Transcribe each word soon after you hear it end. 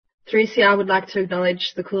3CR would like to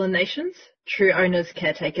acknowledge the Kulin Nations, true owners,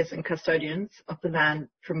 caretakers and custodians of the land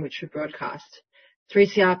from which we broadcast.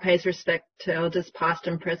 3CR pays respect to elders past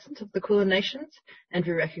and present of the Kulin Nations, and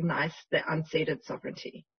we recognise their unceded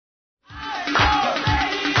sovereignty.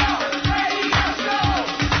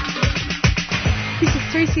 This is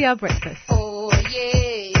 3CR Breakfast. Oh,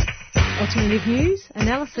 yeah. Alternative news,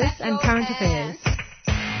 analysis and current affairs.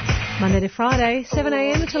 Monday to Friday,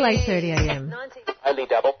 7am till 8:30am. Only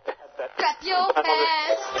double. Clap your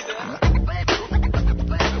hands.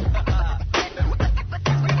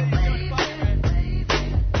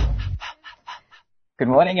 Good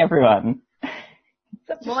morning, everyone.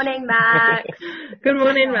 Good morning, Max. Good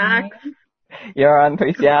morning, Max. You're on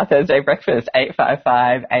 3CR Thursday Breakfast,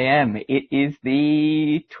 8:55 a.m. It is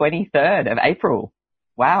the 23rd of April.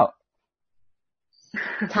 Wow.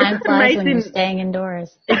 Time flies when you're staying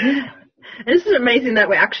indoors. This is amazing that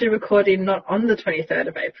we're actually recording not on the 23rd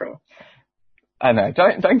of April. I know.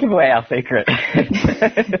 Don't give away our secret.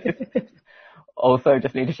 Also,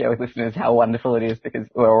 just need to share with listeners how wonderful it is because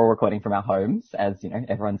we're all recording from our homes, as you know,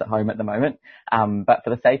 everyone's at home at the moment. But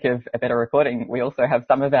for the sake of a better recording, we also have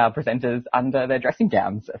some of our presenters under their dressing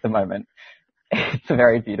gowns at the moment. It's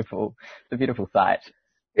a beautiful sight.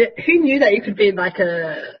 Who knew that you could be like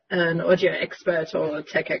an audio expert or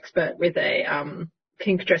tech expert with a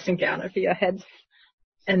pink dressing gown over your head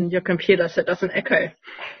and your computer so it doesn't echo?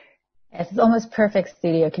 Yes, it's almost perfect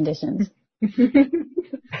studio conditions.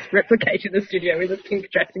 Replicating the studio with a pink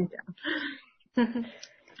dressing gown.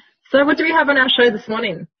 So what do we have on our show this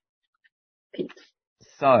morning, Pete?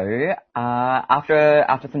 So, after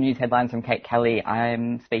some news headlines from Kate Kelly,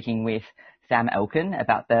 I'm speaking with Sam Elkin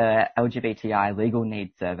about the LGBTI Legal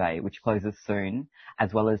Needs Survey, which closes soon,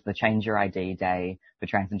 as well as the Change Your ID Day for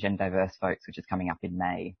trans and gender diverse folks, which is coming up in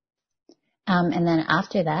May. And then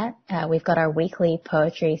after that, we've got our weekly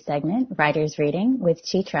poetry segment, Writers Reading, with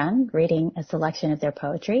Chitran reading a selection of their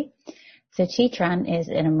poetry. So Chitran is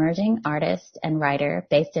an emerging artist and writer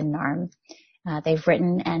based in Narm. They've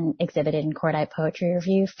written and exhibited in Cordite Poetry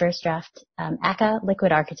Review, First Draft, ACCA,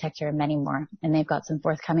 Liquid Architecture, and many more. And they've got some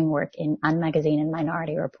forthcoming work in Unmagazine and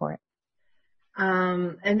Minority Report.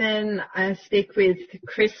 And then I speak with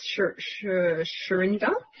Chris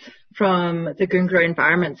Shurinder from the Goongerah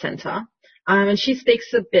Environment Centre. And she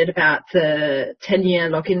speaks a bit about the 10-year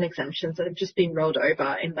login exemptions that have just been rolled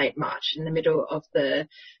over in late March in the middle of the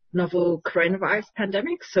novel coronavirus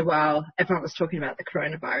pandemic. So while everyone was talking about the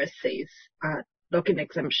coronavirus, these login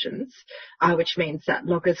exemptions, which means that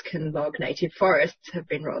loggers can log native forests, have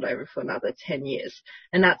been rolled over for another 10 years.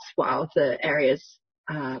 And that's while the area's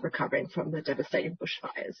recovering from the devastating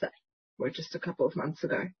bushfires that were just a couple of months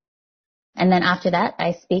ago. And then after that,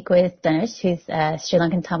 I speak with Dhanush, who's a Sri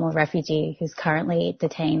Lankan Tamil refugee who's currently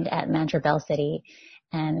detained at Mandurah Bell City.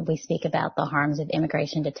 And we speak about the harms of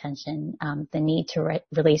immigration detention, the need to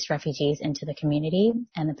release refugees into the community,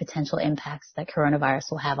 and the potential impacts that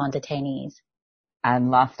coronavirus will have on detainees. And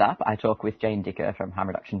last up, I talk with Jane Dicker from Harm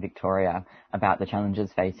Reduction Victoria about the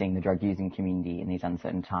challenges facing the drug-using community in these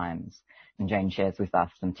uncertain times. And Jane shares with us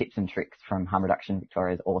some tips and tricks from Harm Reduction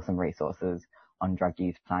Victoria's awesome resources on drug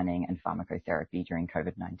use planning and pharmacotherapy during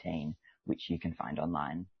COVID-19, which you can find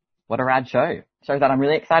online. What a rad show. Shows that I'm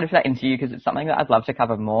really excited for that interview because it's something that I'd love to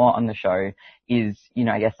cover more on the show is,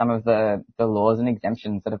 I guess some of the laws and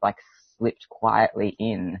exemptions that have slipped quietly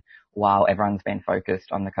in while everyone's been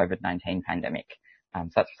focused on the COVID-19 pandemic. So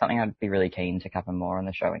that's something I'd be really keen to cover more on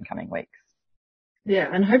the show in coming weeks. Yeah,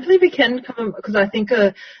 and hopefully we can cover, because I think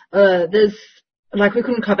there's, we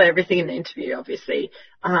couldn't cover everything in the interview, obviously.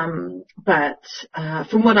 But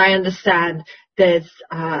from what I understand, there's,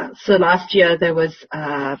 so last year there was,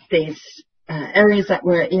 these, areas that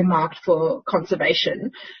were earmarked for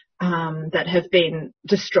conservation, that have been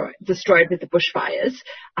destroyed with the bushfires,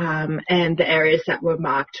 and the areas that were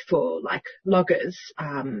marked for, loggers,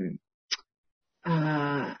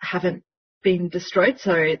 haven't been destroyed,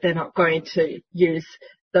 so they're not going to use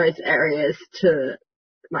those areas to,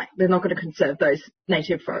 they're not going to conserve those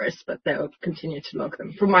native forests, but they'll continue to log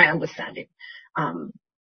them, from my understanding,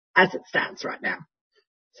 as it stands right now.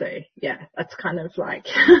 So, yeah, that's kind of I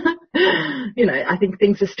think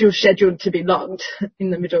things are still scheduled to be logged in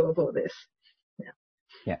the middle of all this.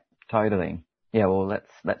 Yeah, totally. Yeah, well, let's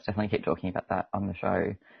definitely keep talking about that on the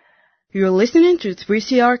show. You're listening to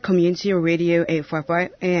 3CR Community Radio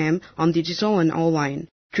 855 AM on digital and online.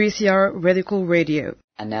 3CR Radical Radio.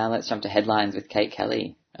 And now let's jump to headlines with Kate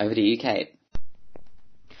Kelly. Over to you, Kate.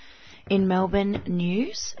 In Melbourne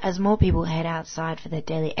news, as more people head outside for their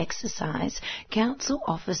daily exercise, council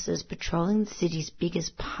officers patrolling the city's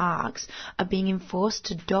biggest parks are being enforced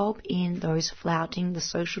to dob in those flouting the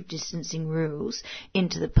social distancing rules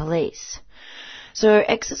into the police. So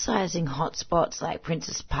exercising hotspots like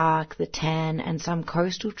Princess Park, the Tan and some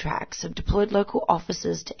coastal tracks have deployed local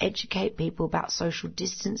officers to educate people about social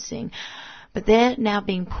distancing, but they're now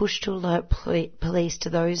being pushed to alert police to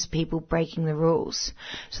those people breaking the rules.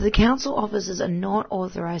 So the council officers are not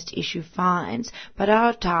authorised to issue fines, but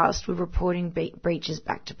are tasked with reporting breaches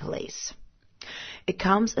back to police. It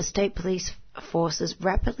comes as state police forces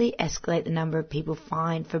rapidly escalate the number of people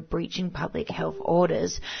fined for breaching public health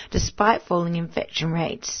orders despite falling infection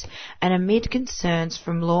rates, and amid concerns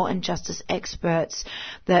from law and justice experts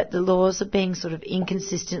that the laws are being sort of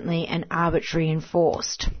inconsistently and arbitrarily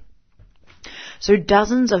enforced. So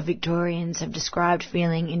dozens of Victorians have described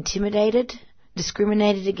feeling intimidated,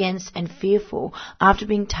 discriminated against and fearful after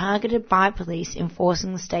being targeted by police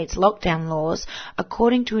enforcing the state's lockdown laws,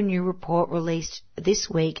 according to a new report released this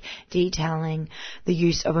week detailing the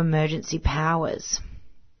use of emergency powers.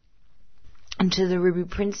 And to the Ruby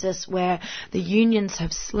Princess, where the unions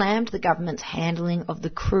have slammed the government's handling of the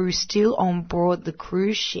crew still on board the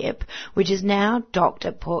cruise ship, which is now docked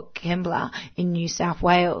at Port Kembla in New South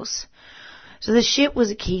Wales. So the ship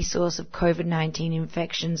was a key source of COVID-19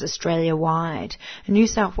 infections Australia-wide. New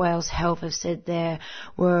South Wales Health have said there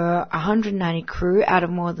were 190 crew out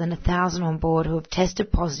of more than 1,000 on board who have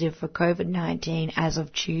tested positive for COVID-19 as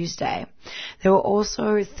of Tuesday. There were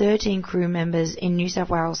also 13 crew members in New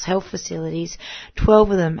South Wales Health facilities,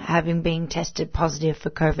 12 of them having been tested positive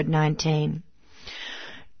for COVID-19.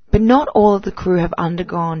 But not all of the crew have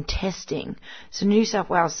undergone testing. So New South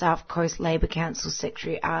Wales South Coast Labor Council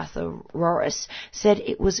Secretary Arthur Rorris said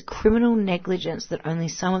it was criminal negligence that only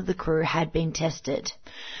some of the crew had been tested.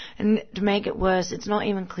 And to make it worse, it's not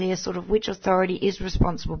even clear sort of which authority is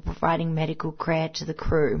responsible for providing medical care to the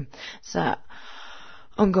crew. So,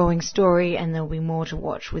 ongoing story, and there'll be more to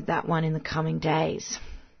watch with that one in the coming days.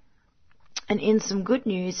 And in some good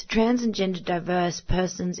news, trans and gender diverse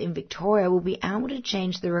persons in Victoria will be able to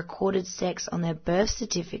change the recorded sex on their birth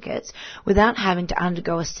certificates without having to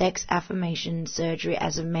undergo a sex affirmation surgery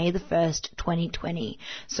as of May the 1st, 2020.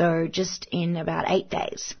 So just in about 8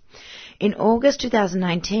 days. In August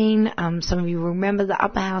 2019, some of you will remember the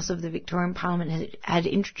upper house of the Victorian Parliament had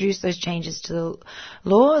introduced those changes to the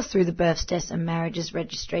law through the Births, Deaths and Marriages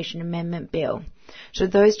Registration Amendment Bill. So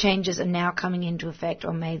those changes are now coming into effect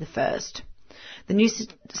on May the 1st. The new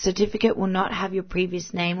certificate will not have your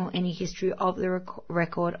previous name or any history of the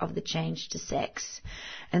record of the change to sex.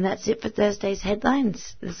 And that's it for Thursday's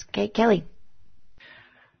headlines. This is Kate Kelly.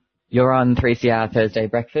 You're on 3CR Thursday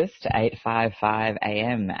Breakfast, 8:55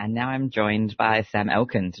 a.m. And now I'm joined by Sam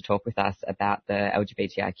Elkin to talk with us about the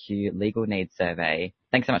LGBTIQ Legal Needs Survey.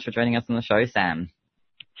 Thanks so much for joining us on the show, Sam.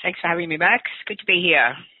 Thanks for having me, Max. Good to be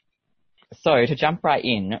here. So to jump right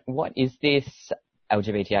in, what is this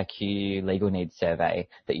LGBTIQ Legal Needs Survey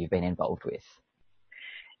that you've been involved with?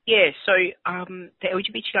 Yeah, so the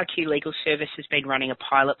LGBTIQ Legal Service has been running a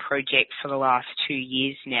pilot project for the last 2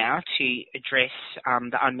 years now to address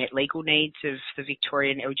the unmet legal needs of the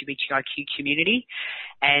Victorian LGBTIQ community.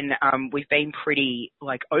 And we've been pretty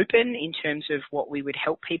open in terms of what we would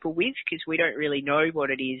help people with, because we don't really know what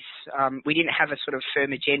it is. We didn't have a sort of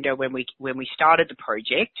firm agenda when we started the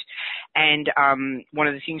project. And one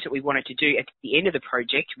of the things that we wanted to do at the end of the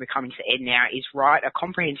project, we're coming to the end now, is write a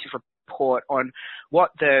comprehensive report on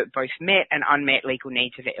what the both met and unmet legal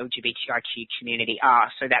needs of the LGBTIQ community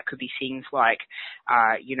are. So that could be things like,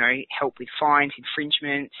 help with fines,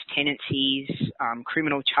 infringements, tenancies,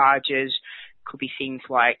 criminal charges. Could be things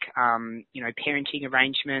like, parenting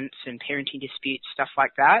arrangements and parenting disputes, stuff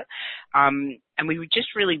like that. And we would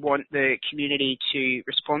just really want the community to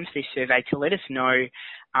respond to this survey to let us know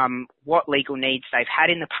what legal needs they've had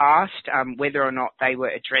in the past, whether or not they were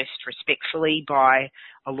addressed respectfully by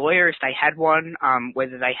a lawyer if they had one,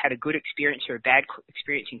 whether they had a good experience or a bad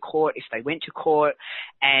experience in court if they went to court,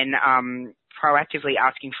 and proactively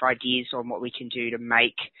asking for ideas on what we can do to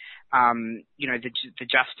make the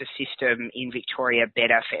justice system in Victoria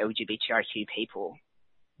better for LGBTIQ people.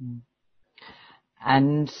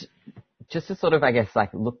 And just to sort of,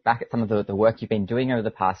 look back at some of the work you've been doing over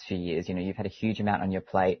the past few years, you've had a huge amount on your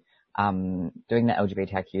plate doing the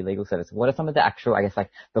LGBTIQ legal service. What are some of the actual,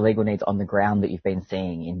 the legal needs on the ground that you've been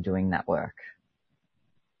seeing in doing that work?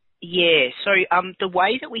 Yeah, so the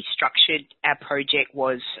way that we structured our project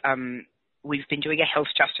was we've been doing a health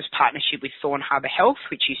justice partnership with Thorn Harbour Health,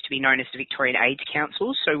 which used to be known as the Victorian AIDS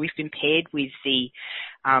Council. So we've been paired with the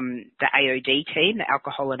the AOD team, the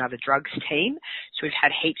Alcohol and Other Drugs team. So we've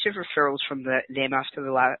had heaps of referrals from them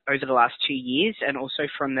over the last 2 years, and also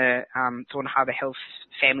from the Thorn Harbour Health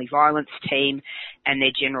Family Violence team and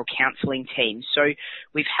their general counselling team. So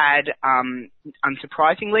we've had,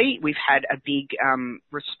 unsurprisingly, we've had a big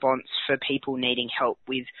response for people needing help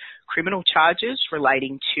with criminal charges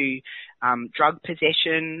relating to drug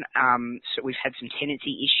possession. So we've had some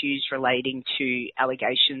tenancy issues relating to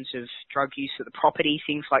allegations of drug use at the property,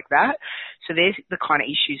 things like that. So there's the kind of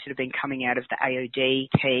issues that have been coming out of the AOD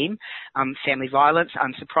team. Family violence,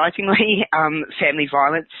 unsurprisingly, family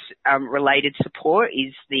violence related support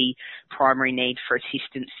is the primary need for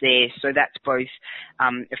assistance there. So that's both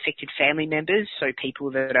affected family members, so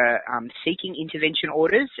people that are seeking intervention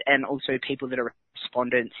orders, and also people that are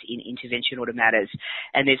respondents in intervention order matters.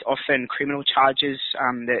 And there's often criminal charges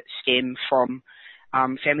that stem from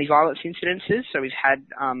family violence incidences. So we've had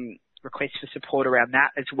requests for support around that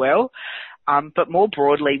as well. But more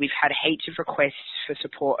broadly, we've had heaps of requests for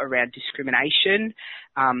support around discrimination,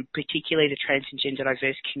 particularly the trans and gender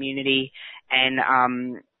diverse community,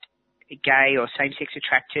 and gay or same-sex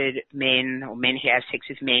attracted men, or men who have sex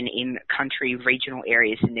with men in country regional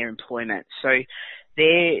areas in their employment. So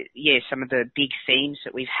they're, some of the big themes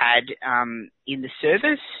that we've had in the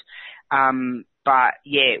service. But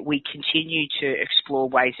we continue to explore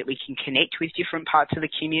ways that we can connect with different parts of the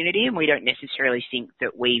community, and we don't necessarily think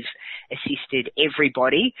that we've assisted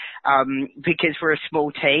everybody because we're a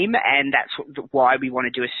small team, and that's why we want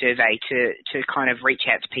to do a survey to kind of reach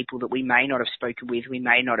out to people that we may not have spoken with, we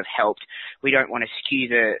may not have helped. We don't want to skew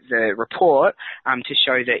the report to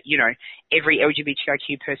show that, every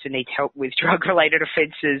LGBTIQ person needs help with drug-related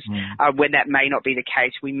offences when that may not be the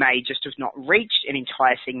case. We may just have not reached an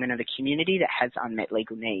entire segment of the community that has unmet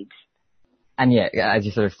legal needs. And as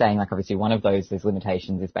you're sort of saying, like obviously one of those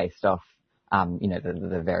limitations is based off,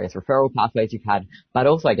 the various referral pathways you've had, but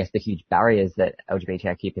also I guess the huge barriers that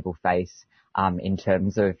LGBTIQ people face in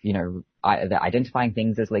terms of, either identifying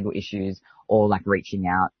things as legal issues or like reaching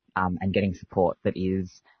out and getting support that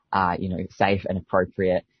is, safe and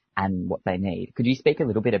appropriate and what they need. Could you speak a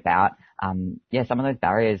little bit about, some of those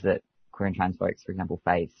barriers that queer and trans folks, for example,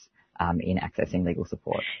 face in accessing legal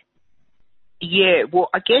support? Yeah, well,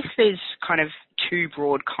 I guess there's kind of two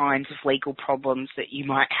broad kinds of legal problems that you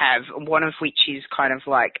might have, one of which is kind of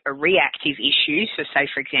like a reactive issue. So say,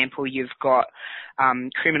 for example, you've got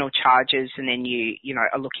criminal charges and then you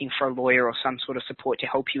are looking for a lawyer or some sort of support to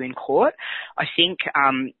help you in court. I think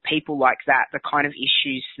people like that, the kind of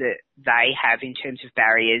issues that they have in terms of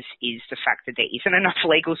barriers is the fact that there isn't enough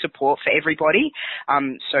legal support for everybody.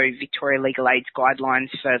 So Victoria Legal Aid's guidelines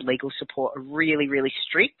for legal support are really, really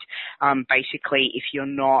strict. Basically, if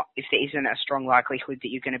there isn't a strong likelihood that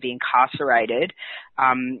you're going to be incarcerated,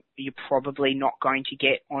 you're probably not going to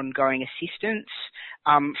get ongoing assistance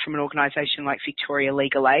from an organisation like Victoria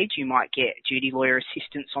Legal Aid. You might get duty lawyer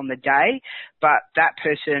assistance on the day, but that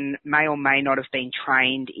person may or may not have been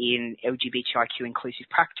trained in LGBTIQ inclusive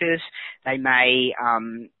practice. They may,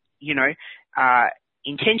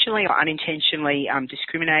 intentionally or unintentionally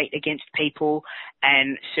discriminate against people,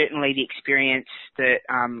 and certainly the experience that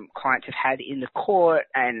clients have had in the court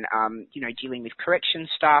and dealing with corrections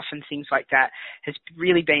staff and things like that has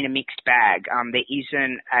really been a mixed bag. There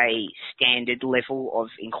isn't a standard level of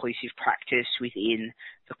inclusive practice within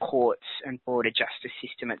the courts and broader justice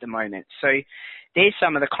system at the moment. So there's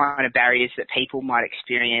some of the kind of barriers that people might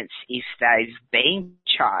experience if they've been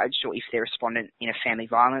charged or if they're a respondent in a family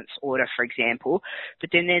violence order, for example.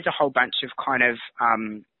 But then there's a whole bunch of kind of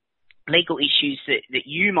legal issues that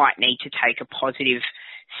you might need to take a positive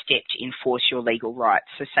step to enforce your legal rights.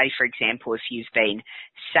 So say, for example, if you've been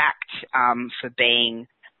sacked for being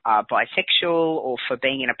bisexual or for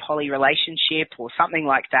being in a poly relationship or something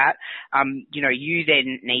like that, you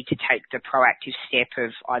then need to take the proactive step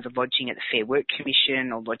of either lodging at the Fair Work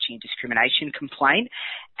Commission or lodging a discrimination complaint.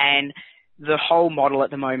 And the whole model at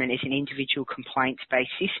the moment is an individual complaints-based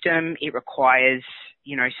system. It requires,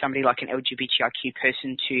 somebody like an LGBTIQ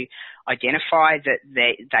person to identify that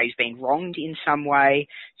they've been wronged in some way,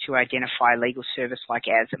 to identify a legal service like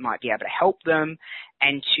ours that might be able to help them,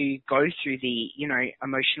 and to go through the,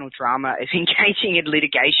 emotional drama of engaging in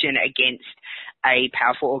litigation against a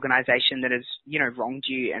powerful organisation that has, wronged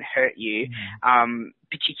you and hurt you,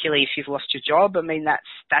 particularly if you've lost your job. I mean,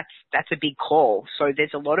 that's a big call. So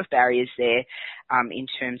there's a lot of barriers there in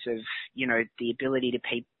terms of, the ability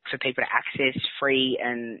for people to access free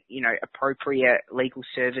and, appropriate legal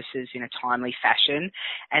services in a timely fashion,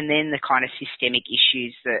 and then the kind of systemic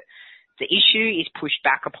issues that the issue is pushed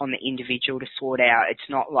back upon the individual to sort out. It's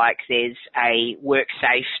not like there's a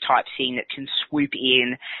WorkSafe type thing that can swoop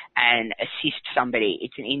in and assist somebody.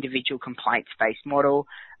 It's an individual complaints-based model.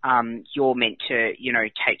 You're meant to,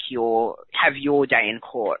 have your day in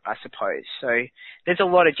court, I suppose. So there's a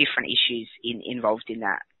lot of different issues involved in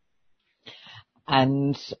that.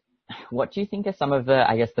 And what do you think are some of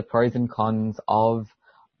the pros and cons of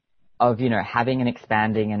having and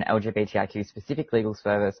expanding an LGBTIQ specific legal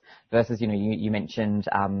service versus, you mentioned,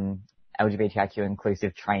 LGBTIQ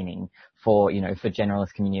inclusive training for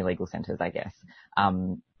generalist community legal centres, I guess.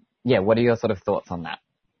 What are your sort of thoughts on that?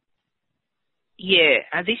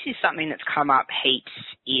 Yeah, this is something that's come up heaps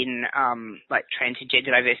in trans and gender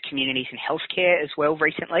diverse communities and healthcare as well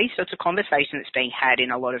recently. So it's a conversation that's being had in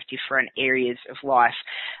a lot of different areas of life.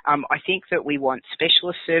 I think that we want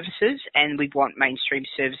specialist services and we want mainstream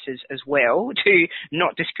services as well to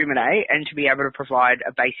not discriminate and to be able to provide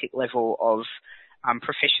a basic level of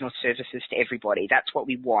professional services to everybody. That's what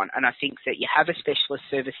we want. And I think that you have a specialist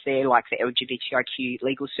service there like the LGBTIQ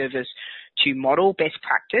legal service to model best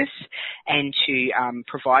practice and to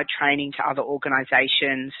provide training to other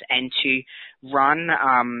organisations and to run,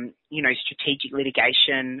 strategic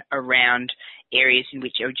litigation around areas in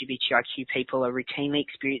which LGBTIQ people are routinely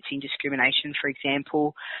experiencing discrimination, for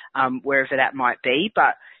example, wherever that might be.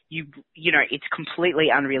 But it's completely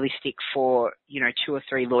unrealistic for, 2 or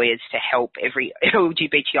 3 lawyers to help every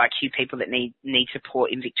LGBTIQ people that need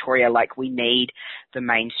support in Victoria. Like, we need the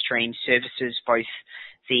mainstream services, both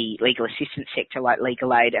the legal assistance sector like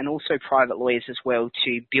legal aid and also private lawyers as well,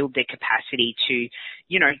 to build their capacity to,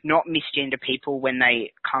 not misgender people when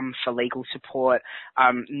they come for legal support,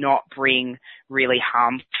 not bring really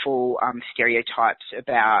harmful stereotypes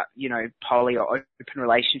about, poly or open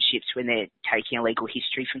relationships when they're taking a legal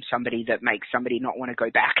history from somebody that makes somebody not want to go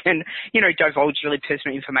back and, divulge really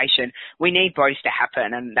personal information. We need both to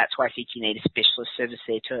happen, and that's why I think you need a specialist service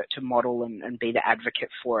there to model and be the advocate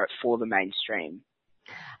for it for the mainstream.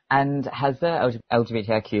 And has the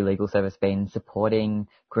LGBTIQ legal service been supporting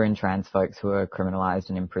queer and trans folks who are criminalised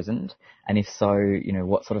and imprisoned? And if so,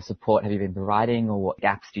 what sort of support have you been providing, or what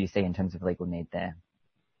gaps do you see in terms of legal need there?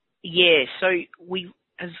 Yeah, so we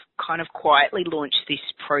have kind of quietly launched this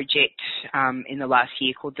project in the last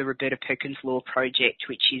year called the Roberta Perkins Law Project,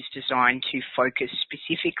 which is designed to focus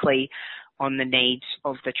specifically on the needs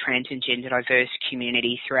of the trans and gender diverse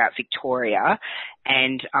community throughout Victoria.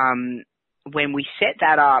 And when we set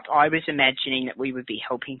that up, I was imagining that we would be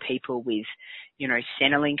helping people with,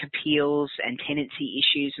 Centrelink appeals and tenancy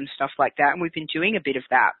issues and stuff like that. And we've been doing a bit of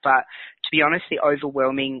that. But to be honest, the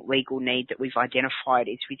overwhelming legal need that we've identified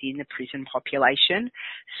is within the prison population.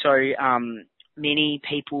 So many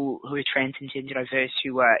people who are trans and gender diverse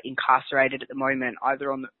who are incarcerated at the moment,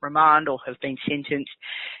 either on remand or have been sentenced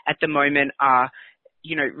at the moment, are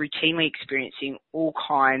routinely experiencing all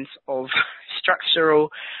kinds of structural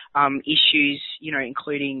issues,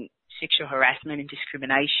 including sexual harassment and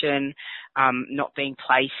discrimination, not being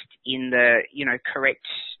placed in the, correct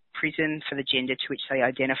prison for the gender to which they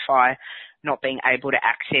identify, not being able to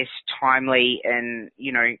access timely and,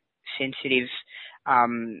 sensitive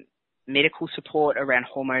medical support around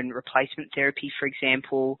hormone replacement therapy, for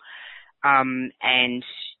example, and,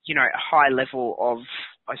 a high level of,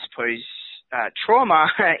 I suppose, trauma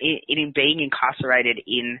in being incarcerated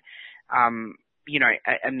in,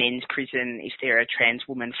 a men's prison if they're a trans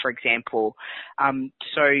woman, for example.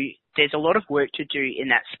 So there's a lot of work to do in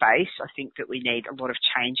that space. I think that we need a lot of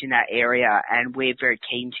change in that area, and we're very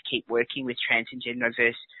keen to keep working with trans and gender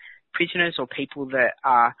diverse prisoners or people that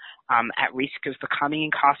are at risk of becoming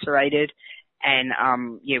incarcerated. And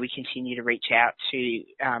we continue to reach out to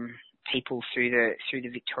people through the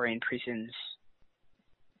Victorian prisons.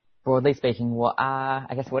 Broadly speaking, what are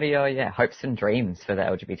your hopes and dreams for the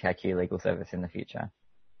LGBTIQ legal service in the future?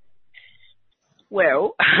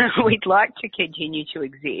 Well, we'd like to continue to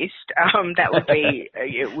exist. That would be,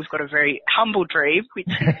 we've got a very humble dream, which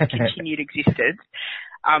is continued existence.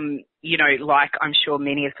 Like I'm sure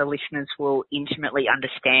many of the listeners will intimately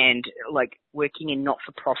understand, like working in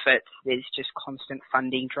not-for-profits, there's just constant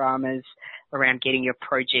funding dramas around getting your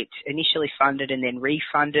project initially funded and then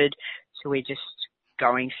refunded. So we're just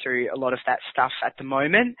going through a lot of that stuff at the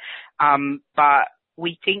moment. But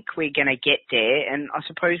we think we're going to get there. And I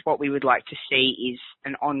suppose what we would like to see is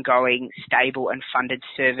an ongoing, stable and funded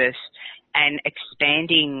service and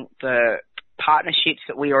expanding the partnerships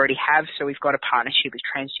that we already have. So we've got a partnership with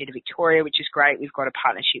Transgender Victoria, which is great. We've got a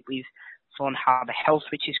partnership with Vaughan Harbour Health,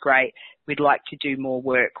 which is great. We'd like to do more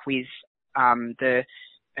work with the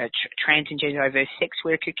trans and gender diverse sex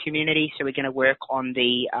worker community. So we're going to work on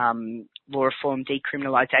the law reform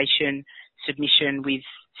decriminalisation submission with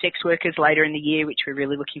sex workers later in the year, which we're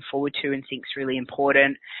really looking forward to and think's really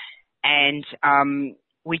important. And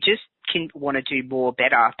we just want to do more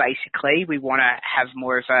better, basically. We want to have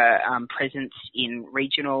more of a presence in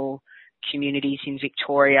regional communities in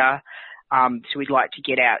Victoria. So we'd like to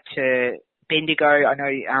get out to Bendigo. I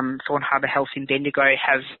know Thorn Harbour Health in Bendigo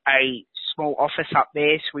have a small office up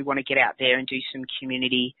there, so we want to get out there and do some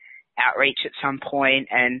community outreach at some point.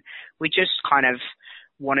 And we just kind of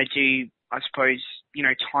want to do, I suppose,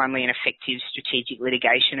 timely and effective strategic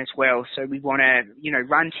litigation as well. So we want to,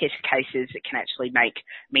 run test cases that can actually make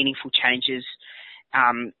meaningful changes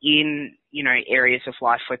in, areas of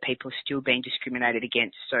life where people are still being discriminated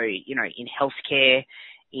against. So, in healthcare,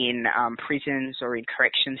 in prisons or in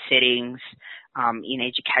correction settings, in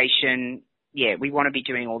education. Yeah, we want to be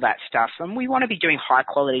doing all that stuff. And we want to be doing high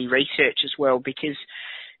quality research as well because,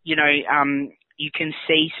 you can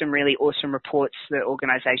see some really awesome reports that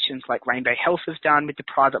organisations like Rainbow Health have done with the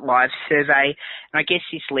Private Lives Survey. And I guess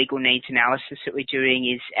this legal needs analysis that we're doing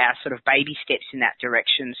is our sort of baby steps in that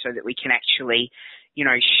direction so that we can actually,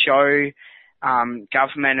 show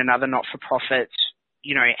government and other not-for-profits,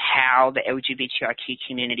 how the LGBTIQ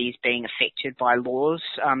community is being affected by laws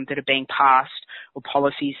that are being passed or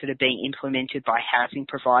policies that are being implemented by housing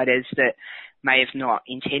providers that may have not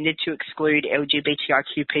intended to exclude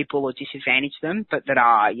LGBTIQ people or disadvantage them, but that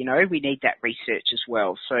are, we need that research as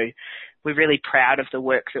well. So we're really proud of the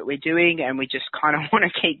work that we're doing and we just kind of want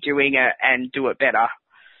to keep doing it and do it better.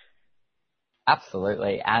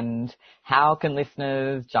 Absolutely. And how can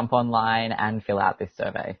listeners jump online and fill out this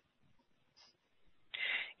survey?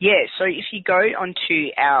 Yeah, so if you go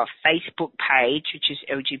onto our Facebook page, which is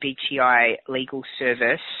LGBTI Legal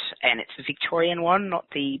Service, and it's the Victorian one, not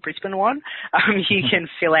the Brisbane one, you can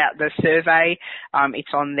fill out the survey.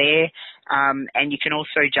 It's on there. And you can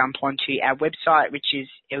also jump onto our website, which is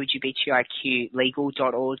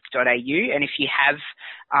lgbtiqlegal.org.au. And if you have,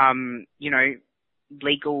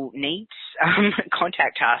 legal needs,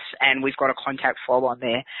 contact us, and we've got a contact form on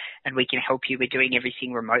there and we can help you. We're doing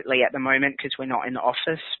everything remotely at the moment because we're not in the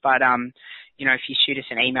office, but if you shoot us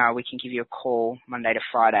an email, we can give you a call Monday to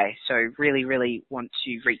Friday. So really, really want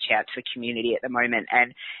to reach out to the community at the moment.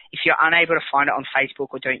 And if you're unable to find it on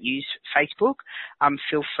Facebook or don't use Facebook,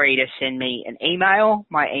 feel free to send me an email.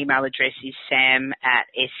 My email address is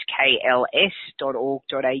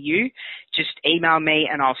sam@skls.org.au. Just email me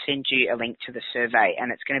and I'll send you a link to the survey,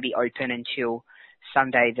 and it's going to be open until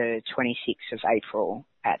Sunday the 26th of April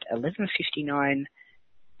at 11:59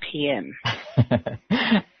 p.m.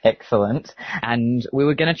 Excellent. And we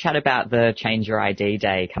were going to chat about the Change Your ID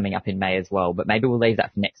Day coming up in May as well, but maybe we'll leave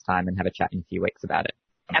that for next time and have a chat in a few weeks about it.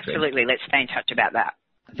 Absolutely. Let's stay in touch about that.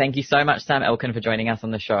 Thank you so much, Sam Elkin, for joining us on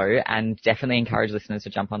the show, and definitely encourage listeners to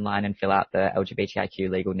jump online and fill out the LGBTIQ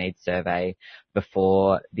Legal Needs Survey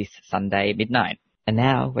before this Sunday midnight. And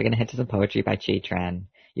now we're going to head to some poetry by Chi Tran.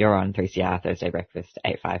 You're on 3CR Thursday Breakfast,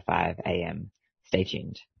 8:55 a.m. Stay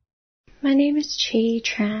tuned. My name is Chi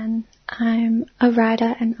Tran. I'm a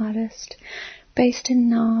writer and artist based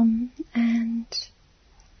in Naarm, and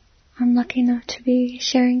I'm lucky enough to be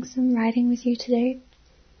sharing some writing with you today.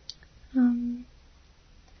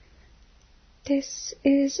 This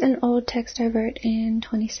is an old text I wrote in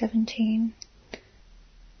 2017.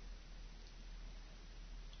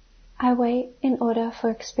 I wait in order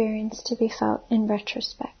for experience to be felt in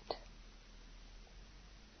retrospect.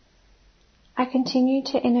 I continue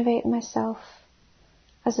to innovate myself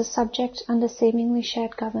as a subject under seemingly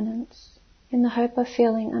shared governance in the hope of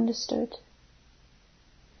feeling understood.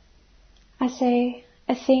 I say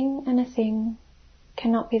a thing and a thing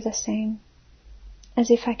cannot be the same,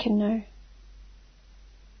 as if I can know.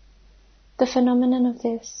 The phenomenon of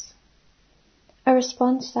this, a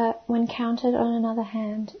response that, when counted on another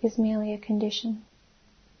hand, is merely a condition.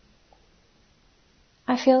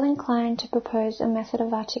 I feel inclined to propose a method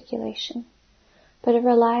of articulation, but it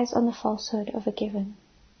relies on the falsehood of a given.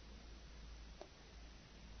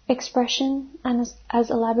 Expression as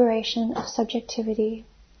elaboration of subjectivity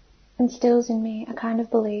instills in me a kind of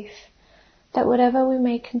belief that whatever we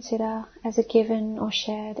may consider as a given or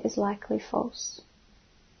shared is likely false.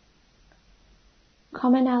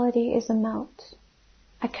 Commonality is a melt.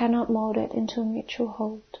 I cannot mould it into a mutual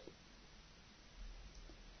hold.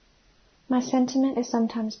 My sentiment is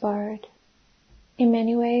sometimes borrowed. In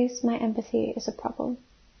many ways, my empathy is a problem.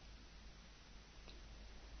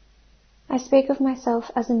 I speak of myself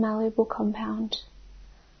as a malleable compound,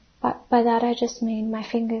 but by that I just mean my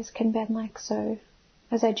fingers can bend like so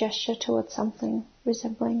as I gesture towards something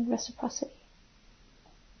resembling reciprocity.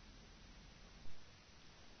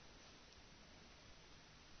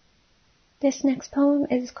 This next poem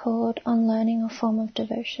is called On Learning a Form of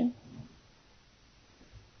Devotion.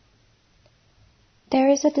 There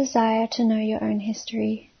is a desire to know your own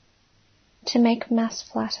history, to make mass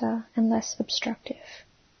flatter and less obstructive.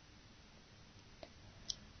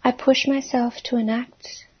 I push myself to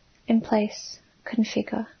enact, emplace,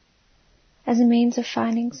 configure, as a means of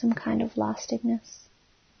finding some kind of lastingness.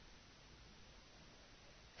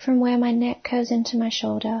 From where my neck curves into my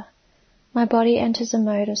shoulder, my body enters a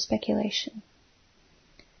mode of speculation.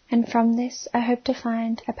 And from this, I hope to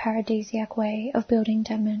find a paradisiac way of building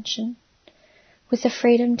dimension, with the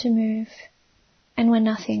freedom to move, and where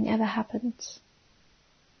nothing ever happens.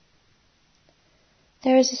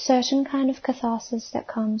 There is a certain kind of catharsis that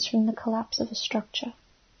comes from the collapse of a structure,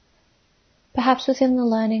 perhaps within the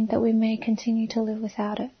learning that we may continue to live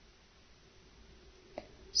without it.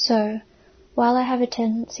 So, while I have a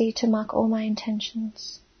tendency to mark all my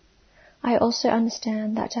intentions, I also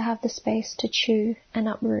understand that to have the space to chew and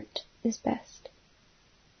uproot is best.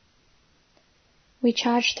 We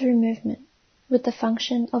charge through movement with the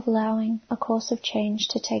function of allowing a course of change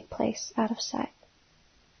to take place out of sight.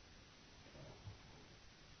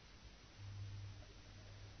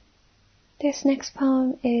 This next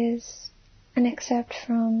poem is an excerpt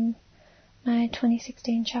from my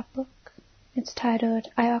 2016 chapbook. It's titled,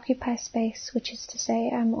 I Occupy Space, which is to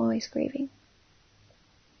say, I'm always grieving.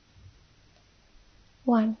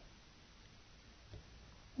 1.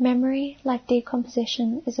 Memory, like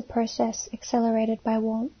decomposition, is a process accelerated by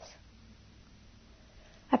warmth.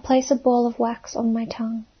 I place a ball of wax on my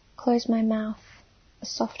tongue, close my mouth, a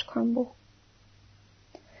soft crumble.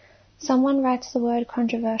 Someone writes the word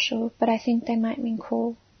controversial, but I think they might mean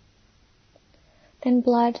cool. Then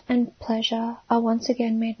blood and pleasure are once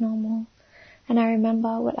again made normal, and I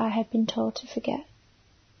remember what I had been told to forget.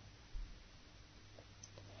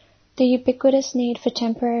 The ubiquitous need for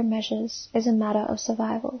temporary measures is a matter of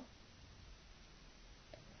survival.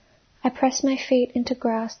 I press my feet into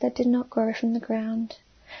grass that did not grow from the ground,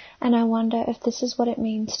 and I wonder if this is what it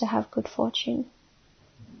means to have good fortune.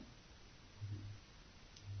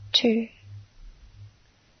 2.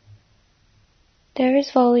 There is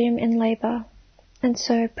volume in labour, and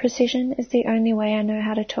so precision is the only way I know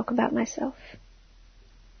how to talk about myself.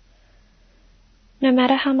 No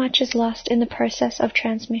matter how much is lost in the process of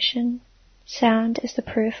transmission, sound is the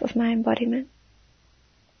proof of my embodiment.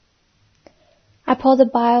 I pour the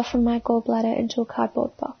bile from my gallbladder into a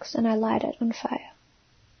cardboard box and I light it on fire.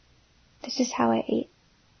 This is how I eat.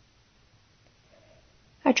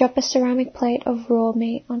 I drop a ceramic plate of raw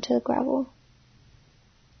meat onto the gravel.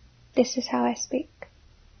 This is how I speak.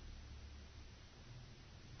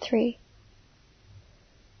 3.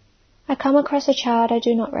 I come across a child I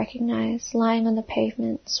do not recognize, lying on the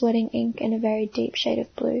pavement, sweating ink in a very deep shade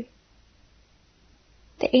of blue.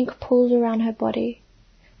 The ink pools around her body,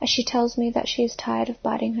 as she tells me that she is tired of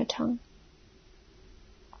biting her tongue.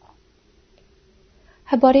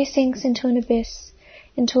 Her body sinks into an abyss,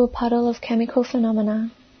 into a puddle of chemical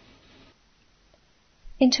phenomena,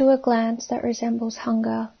 into a glance that resembles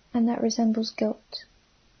hunger and that resembles guilt.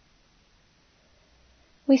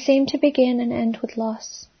 We seem to begin and end with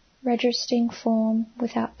loss, registering form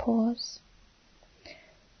without pause.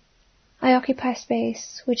 I occupy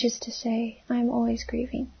space, which is to say, I am always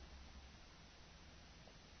grieving.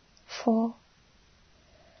 4.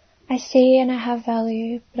 I see and I have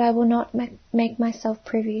value, but I will not make myself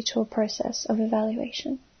privy to a process of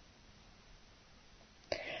evaluation.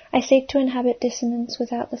 I seek to inhabit dissonance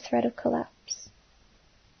without the threat of collapse.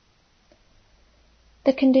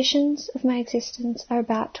 The conditions of my existence are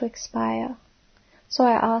about to expire, so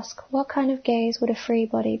I ask, what kind of gaze would a free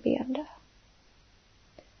body be under?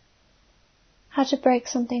 How to break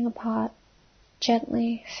something apart,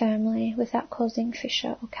 gently, firmly, without causing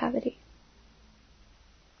fissure or cavity.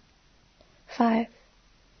 5.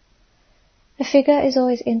 A figure is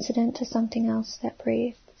always incident to something else that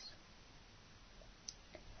breathes.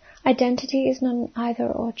 Identity is not an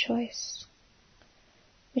either-or choice,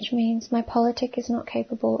 which means my politic is not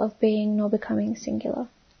capable of being nor becoming singular.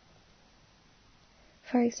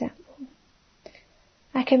 For example,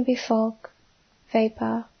 I can be fog,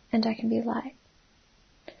 vapor, and I can be light.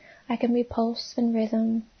 I can be pulse and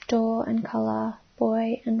rhythm, door and color,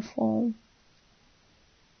 boy and form.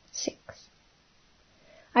 6.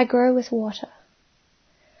 I grow with water.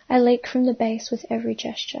 I leak from the base with every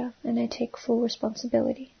gesture, and I take full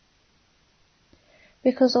responsibility.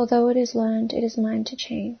 Because although it is learned, it is mine to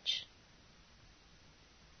change.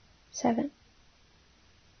 7.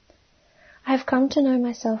 I have come to know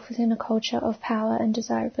myself within a culture of power and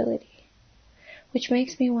desirability, which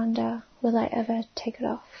makes me wonder, will I ever take it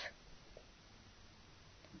off?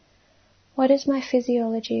 What is my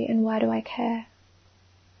physiology and why do I care?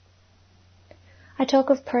 I talk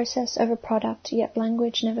of process over product, yet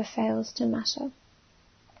language never fails to matter.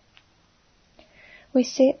 We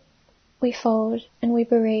sit, we fold, and we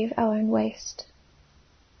bereave our own waste.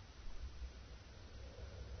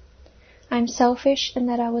 I am selfish in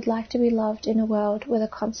that I would like to be loved in a world where the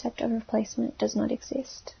concept of replacement does not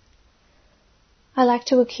exist. I like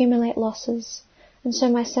to accumulate losses, and so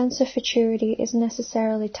my sense of futurity is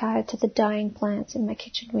necessarily tied to the dying plants in my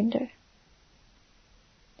kitchen window.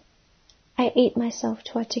 I eat myself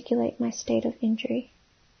to articulate my state of injury.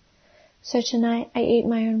 So tonight I eat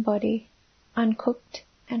my own body, uncooked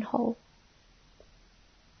and whole.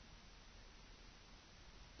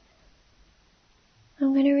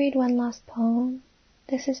 I'm going to read one last poem.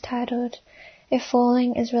 This is titled, If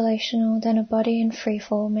Falling is Relational, then a body in free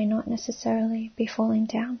fall may not necessarily be falling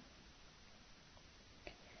down.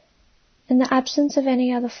 In the absence of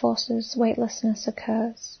any other forces, weightlessness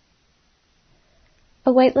occurs.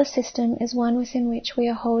 A weightless system is one within which we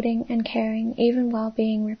are holding and caring even while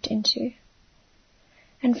being ripped into.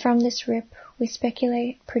 And from this rip, we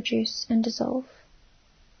speculate, produce, and dissolve.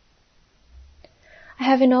 I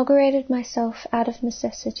have inaugurated myself out of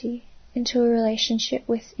necessity into a relationship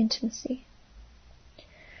with intimacy.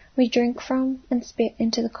 We drink from and spit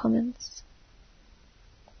into the commons.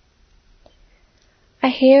 I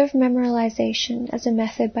hear of memorialization as a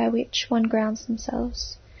method by which one grounds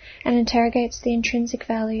themselves and interrogates the intrinsic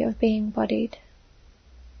value of being bodied.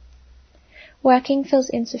 Working feels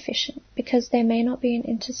insufficient because there may not be an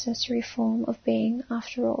intercessory form of being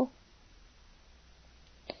after all.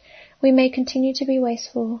 We may continue to be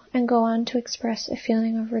wasteful and go on to express a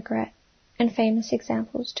feeling of regret, and famous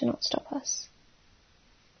examples do not stop us.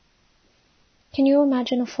 Can you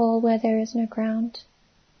imagine a fall where there is no ground?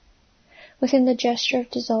 Within the gesture of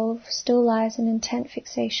dissolve still lies an intent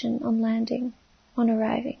fixation on landing, on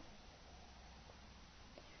arriving.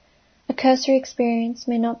 A cursory experience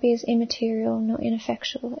may not be as immaterial nor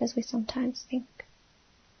ineffectual as we sometimes think.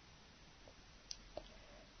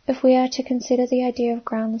 If we are to consider the idea of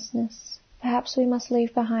groundlessness, perhaps we must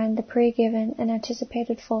leave behind the pre-given and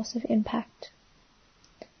anticipated force of impact,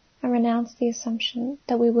 and renounce the assumption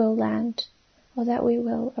that we will land or that we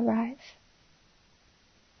will arrive.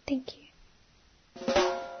 Thank you.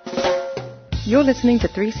 You're listening to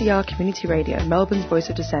 3CR Community Radio, Melbourne's Voice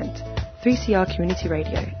of Dissent. 3CR Community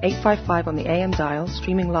Radio, 855 on the AM dial,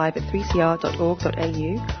 streaming live at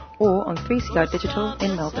 3cr.org.au or on 3CR Digital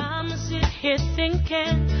in Melbourne.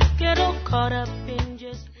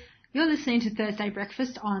 You're listening to Thursday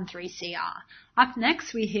Breakfast on 3CR. Up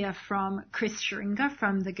next, we hear from Chris Scheringer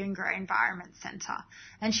from the Goongerah Environment Centre,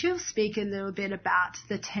 and she'll speak a little bit about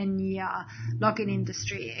the 10-year logging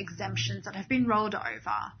industry exemptions that have been rolled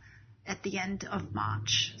over at the end of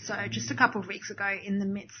March. So just a couple of weeks ago, in the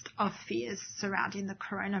midst of fears surrounding the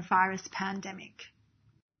coronavirus pandemic.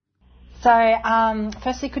 So,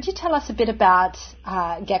 firstly, could you tell us a bit about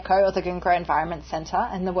GECO, or the Goongerah Environment Centre,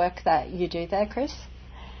 and the work that you do there, Chris?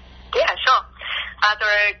 Yeah, sure.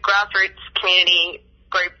 They're a grassroots community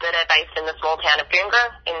group that are based in the small town of Goongerah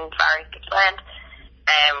in Far East Gippsland.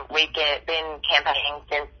 And we've been campaigning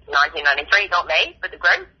since 1993, not me, but the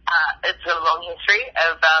group. It's a long history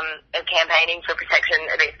of campaigning for protection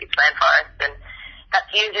of East Gippsland forests, and that's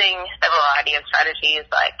using a variety of strategies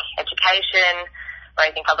like education,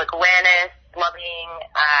 raising public awareness, lobbying,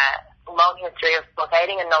 long history of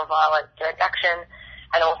blockading and non-violent direct action,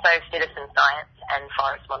 and also citizen science and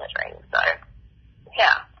forest monitoring. So,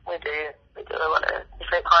 yeah, we do a lot of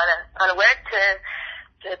different kind of work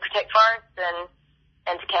to protect forests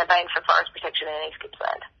and to campaign for forest protection in East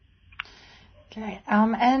Gippsland. Okay,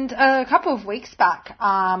 and a couple of weeks back,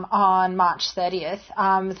 on March 30th,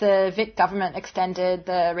 the Vic government extended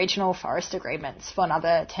the regional forest agreements for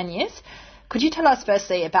another 10 years. Could you tell us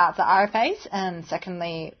firstly about the RFAs and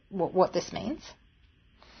secondly what this means?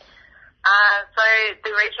 So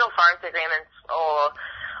the regional forest agreements, or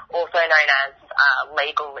also known as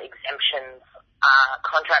legal exemptions, are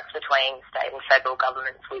contracts between state and federal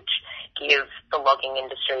governments which give the logging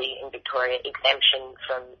industry in Victoria exemption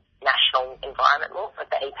from national environment law, like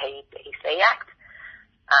the EPBC Act.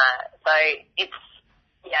 So it's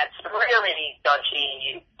a really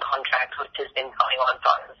dodgy contract which has been going on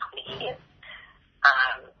for over 20 years.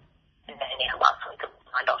 And then last week it was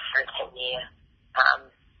signed off for a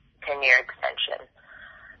 10-year extension.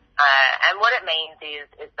 And what it means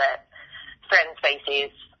is that threatened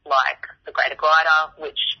species like the greater glider,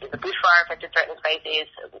 which is a bushfire-affected threatened species,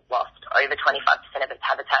 has lost over 25% of its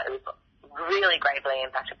habitat. It was really gravely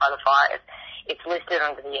impacted by the fires. It's listed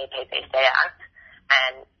under the EPBC Act,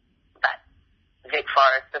 and that Vic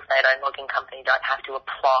Forest, the state-owned logging company, don't have to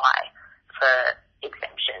apply for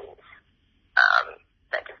exemptions.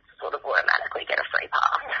 They just sort of automatically get a free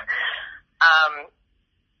pass.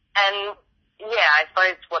 And yeah, I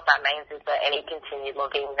suppose what that means is that any continued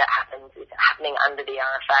logging that happens is happening under the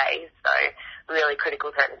RFA, so really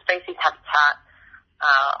critical threatened species habitat,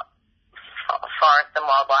 forests and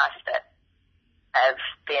wildlife that have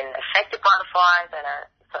been affected by the fires and are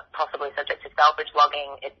possibly subject to salvage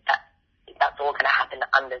logging, that's all going to happen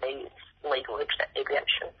under these legal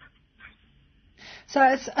exemptions. So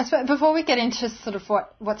I suppose before we get into sort of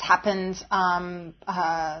what's happened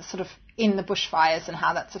sort of in the bushfires and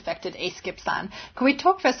how that's affected East Gippsland, can we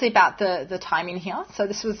talk firstly about the timing here? So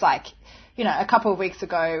this was like, a couple of weeks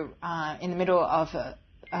ago in the middle of the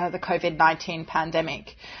COVID-19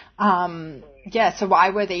 pandemic. So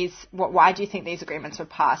why do you think these agreements were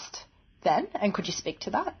passed then? And could you speak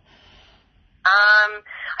to that?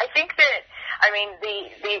 I think that,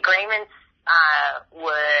 the agreements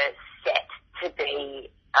were set to be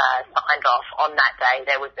signed off on that day.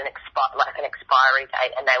 There was an expiry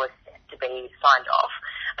date, and they were set to be signed off.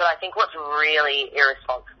 But I think what's really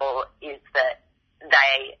irresponsible is that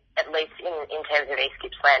they, at least in terms of East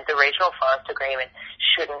Gippsland, the regional forest agreement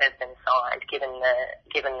shouldn't have been signed given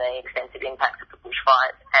the extensive impacts of the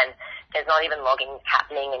bushfires. And there's not even logging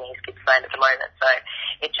happening in East Gippsland at the moment. So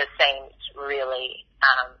it just seems really,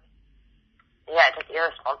 just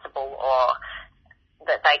irresponsible, or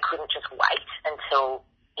that they couldn't just wait until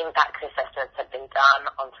impact assessments have been done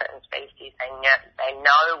on certain species. They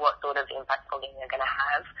know what sort of impact logging they're going to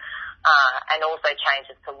have, and also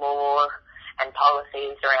changes to law and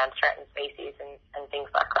policies around certain species and things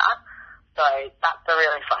like that. So that's the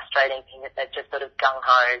really frustrating thing, that they've just sort of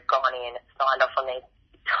gung-ho gone in, signed off on these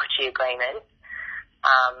dodgy agreements,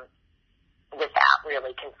 without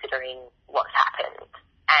really considering what's happened,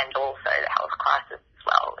 and also the health crisis as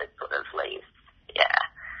well. It sort of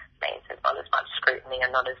means there's not as much scrutiny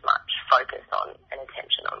and not as much focus on and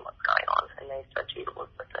attention on what's going on in these dodgy laws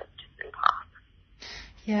that have just been passed.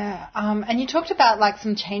 Yeah, and you talked about like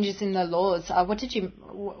some changes in the laws. What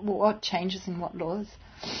changes in what laws?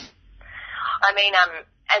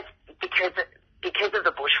 Because of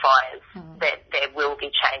the bushfires, there will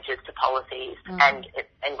be changes to policies and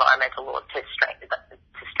environmental laws to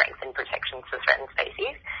strengthen protections for threatened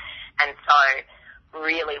species. And so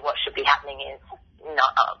really what should be happening is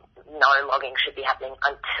no logging should be happening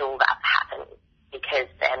until that happens, because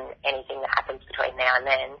then anything that happens between now and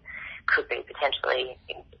then could be potentially,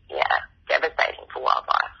 devastating for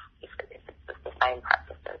wildlife if it's the same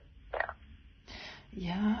practices.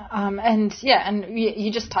 And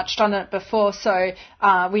you just touched on it before. So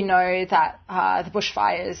we know that the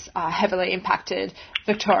bushfires heavily impacted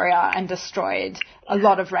Victoria and destroyed a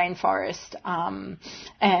lot of rainforest,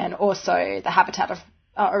 and also the habitat of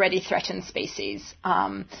already threatened species.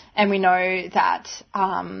 And we know that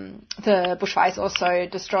the bushfires also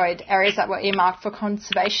destroyed areas that were earmarked for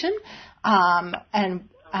conservation, and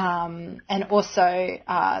also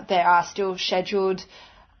there are still scheduled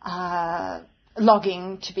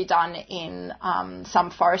logging to be done in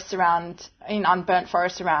some forests in unburnt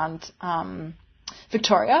forests around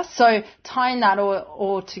Victoria. So tying that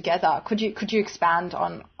all together, could you expand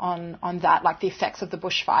on that, like the effects of the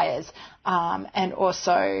bushfires, and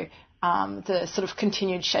also the sort of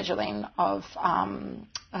continued scheduling of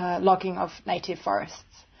logging of native forests?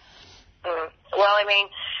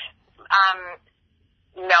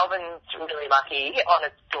 Melbourne's really lucky. On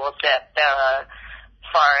its doorstep, there are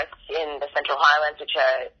forests in the Central Highlands, which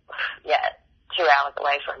are 2 hours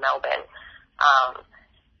away from Melbourne.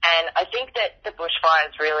 And I think that the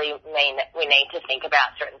bushfires really mean that we need to think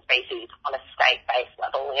about certain species on a state-based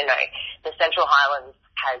level. The Central Highlands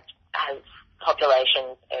has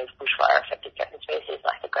populations of bushfire-affected certain species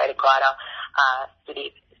like the greater glider,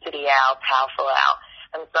 sooty owl, powerful owl.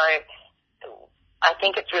 And so I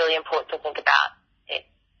think it's really important to think about it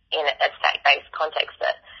in a state-based context,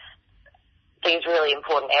 that these really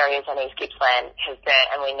important areas in East Gippsland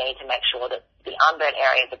and we need to make sure that the unburnt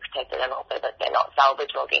areas are protected, and also that they're not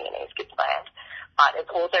salvage logging in East Gippsland. But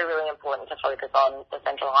it's also really important to focus on the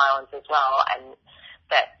Central Highlands as well, and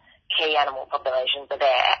that key animal populations are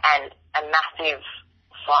there. And a massive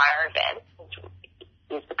fire event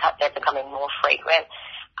they're becoming more frequent,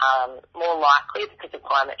 more likely because of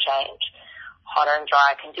climate change, hotter and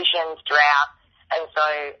drier conditions, drought. And so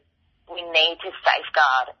we need to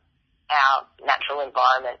safeguard our natural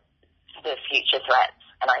environment for future threats.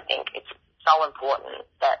 And I think it's so important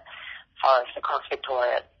that forests across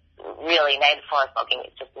Victoria, really native forest logging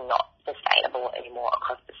is just not sustainable anymore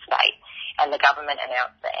across the state. And the government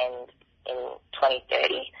announced the end in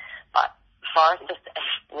 2030, but forests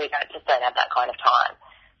we don't have that kind of time.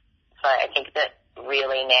 So I think that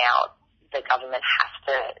really now the government has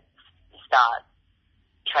to start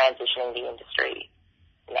transitioning the industry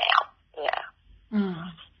now. Yeah.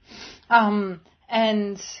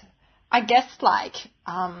 And I guess like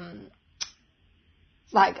a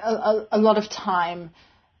lot of time,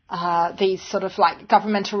 these sort of like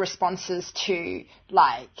governmental responses to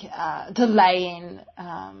like delaying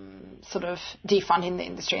sort of defunding the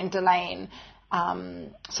industry and delaying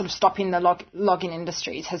sort of stopping the logging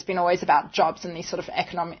industries has been always about jobs and these sort of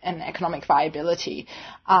economic viability,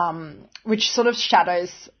 which sort of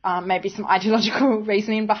shadows maybe some ideological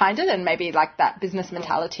reasoning behind it and maybe like that business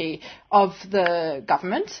mentality of the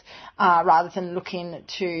government rather than looking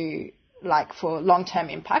to like for long-term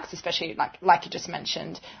impacts, especially like you just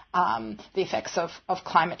mentioned, the effects of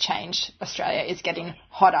climate change. Australia is getting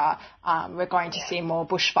hotter. We're going to see more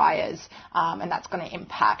bushfires, and that's going to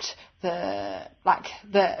impact the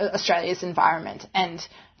Australia's environment and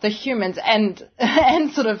the humans and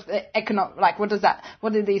sort of the economic, what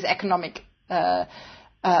do these economic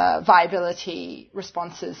viability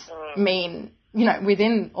responses mean,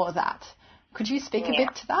 within all that? Could you speak a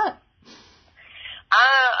bit to that?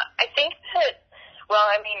 I think that,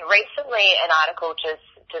 recently an article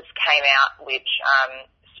just came out which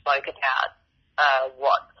spoke about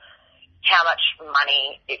how much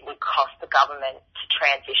money it would cost the government to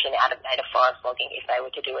transition out of native forest logging if they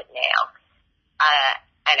were to do it now,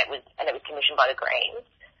 and it was commissioned by the Greens,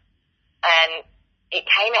 and it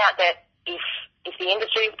came out that if the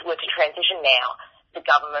industry were to transition now, the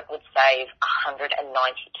government would save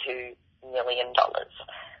 $192 million.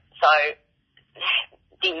 So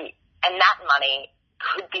and that money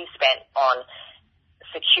could be spent on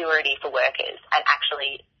security for workers and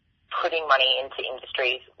actually putting money into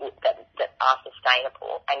industries that are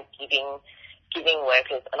sustainable and giving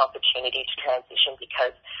workers an opportunity to transition,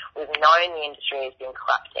 because we've known the industry has been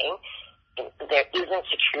collapsing. There isn't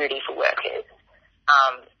security for workers.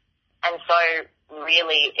 And so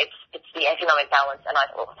really it's the economic balance, and I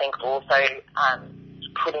think also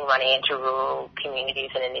putting money into rural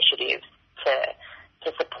communities and initiatives to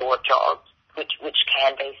support jobs which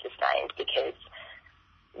can be sustained, because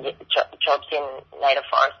jobs in native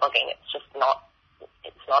forest logging, it's not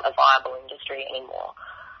a viable industry anymore.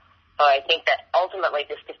 So I think that ultimately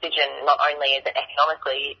this decision, not only is it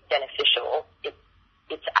economically beneficial, it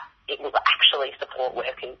will actually support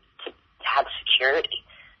workers to have security.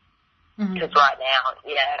 Because right now,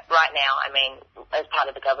 as part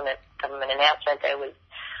of the government announcement, there was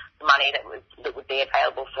money that would be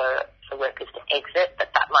available for workers to exit,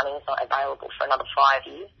 but that money is not available for another 5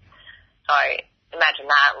 years. So imagine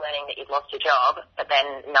that, learning that you've lost your job, but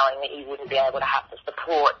then knowing that you wouldn't be able to have the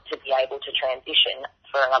support to be able to transition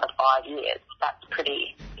for another 5 years. That's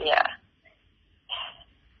pretty,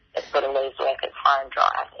 it's going to lose workers high and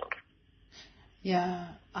dry, I think. Yeah,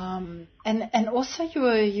 and also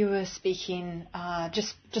you were speaking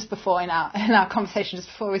just before in our conversation, just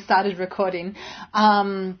before we started recording,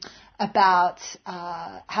 about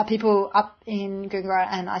how people up in Goongerah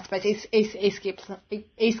and I suppose East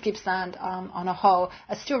Gippsland on a whole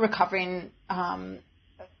are still recovering from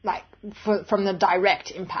the direct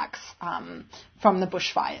impacts from the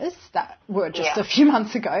bushfires that were just a few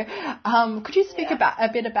months ago. Could you speak a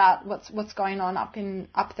bit about what's going on up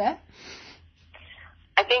there?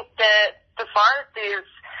 I think the forest is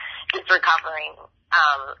recovering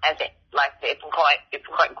it's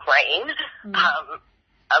quite green,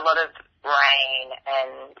 a lot of rain,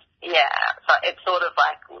 and so it sort of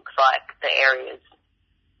looks like the areas,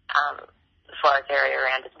 the forest area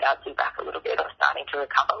around is bouncing back a little bit or starting to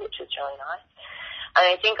recover, which is really nice. And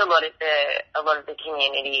I think a lot of the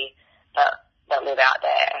community that live out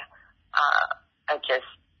there are just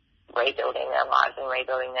rebuilding their lives and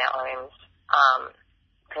rebuilding their homes.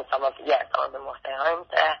 Because some of them lost their homes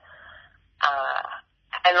there.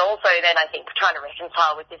 And also then I think trying to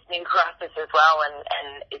reconcile with this new crisis as well,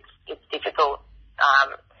 and it's difficult.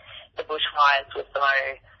 The bushfires were so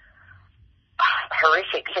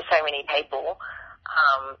horrific for so many people,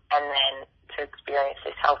 and then to experience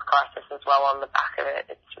this health crisis as well on the back of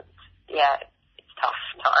it, it's tough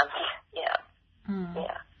times.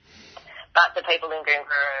 But the people in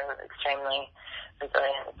Goongerah are extremely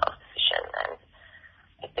resilient and self-sufficient, and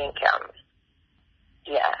I think,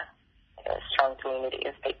 a strong community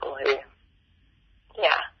of people who,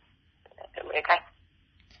 okay.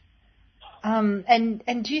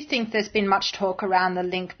 And do you think there's been much talk around the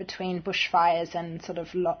link between bushfires and sort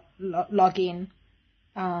of logging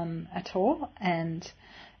at all? And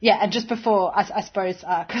and just before, I suppose,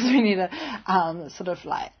 because we need to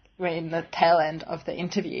we're in the tail end of the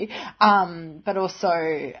interview. But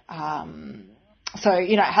also, so,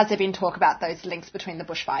 you know, has there been talk about those links between the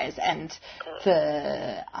bushfires and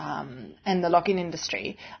the logging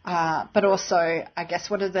industry? But also, I guess,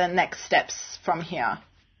 what are the next steps from here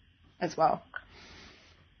as well?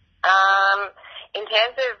 In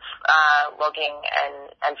terms of logging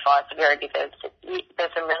and forest security,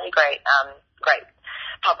 there's some really great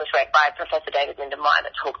published work by Professor David Lindenmayer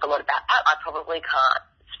that talks a lot about that. I probably can't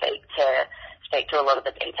speak to a lot of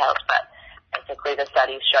the details, but basically the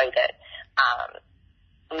studies show that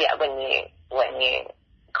when you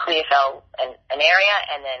clear fell an area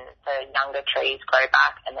and then the younger trees grow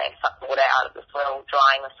back and they suck water out of the soil,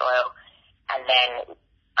 drying the soil, and then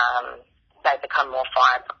they become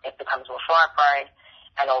it becomes more fire prone,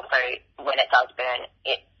 and also when it does burn,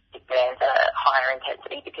 it burns at a higher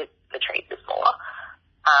intensity because the trees are smaller.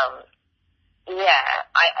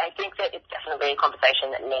 I think that it's definitely a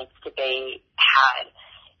conversation that needs to be had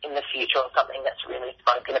in the future, or something that's really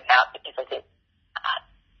spoken about, because I think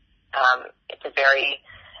it's a very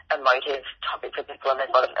emotive topic for people, and there's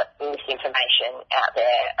a lot of misinformation out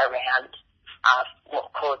there around what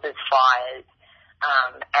causes fires,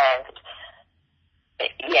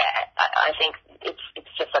 I think it's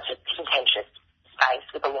just such a contentious space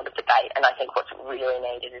with a lot of debate, and I think what's really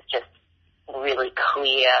needed is just really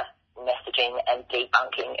clear messaging and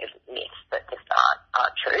debunking of myths that just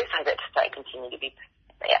aren't true, so that they continue to be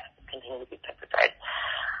perpetrated.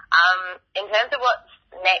 In terms of what's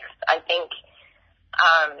next, I think,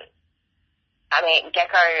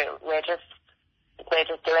 Gecko, we're just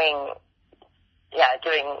doing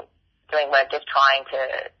work, just trying to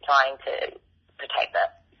protect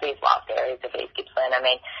these last areas of East Gippsland. I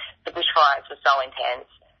mean, the bushfires were so intense;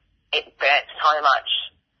 it burnt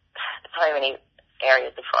so many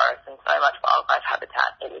areas of forest and so much wildlife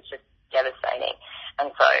habitat. It was just devastating,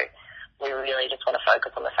 and so we really just want to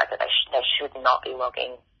focus on the fact that they should not be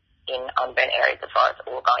logging in unburnt areas of forest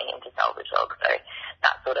or going into salvage logs. So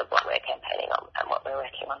that's sort of what we're campaigning on and what we're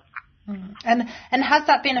working on. And has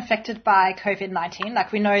that been affected by COVID-19?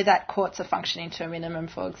 Like, we know that courts are functioning to a minimum,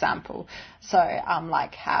 for example. So,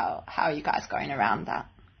 how are you guys going about that?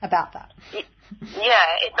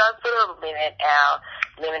 Yeah, it does sort of limit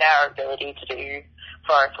our ability to do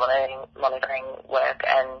forest monitoring work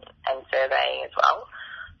and surveying as well.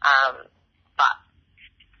 But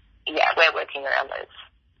yeah, we're working around those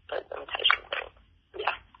limitations.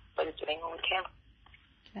 We're just doing all we can.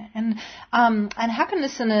 Okay. And how can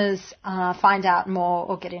listeners find out more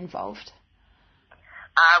or get involved?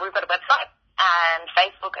 We've got a website and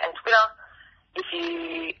Facebook and Twitter. If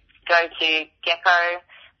you go to geco.org.au,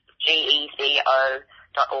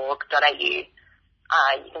 you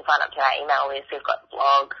can sign up to our email list. We've got a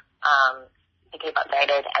blog to keep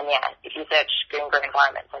updated. And if you search Goongerah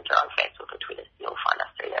Environment Centre on Facebook or Twitter, you'll find us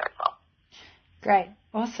through there as well. Great.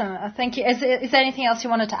 Awesome. Thank you. Is there anything else you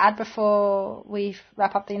wanted to add before we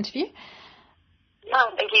wrap up the interview?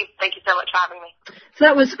 No, thank you. Thank you so much for having me. So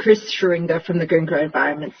that was Chris Schuringer from the Goongerah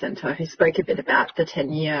Environment Centre, who spoke a bit about the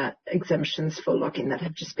 10-year exemptions for logging that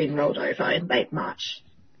have just been rolled over in late March.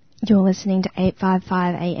 You're listening to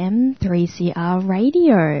 855 AM 3CR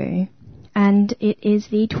Radio, and it is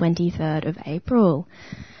the 23rd of April.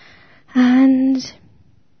 And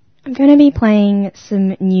I'm going to be playing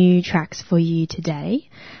some new tracks for you today,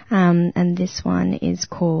 and this one is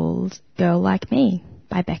called Girl Like Me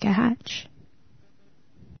by Becca Hatch.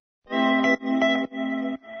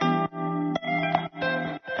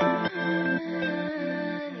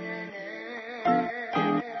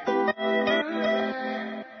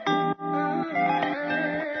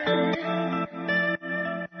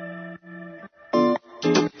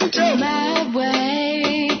 My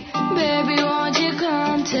way, baby, won't you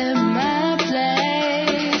come to my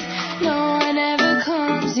place? No one ever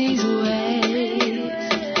comes these ways.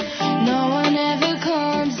 No one ever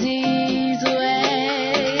comes these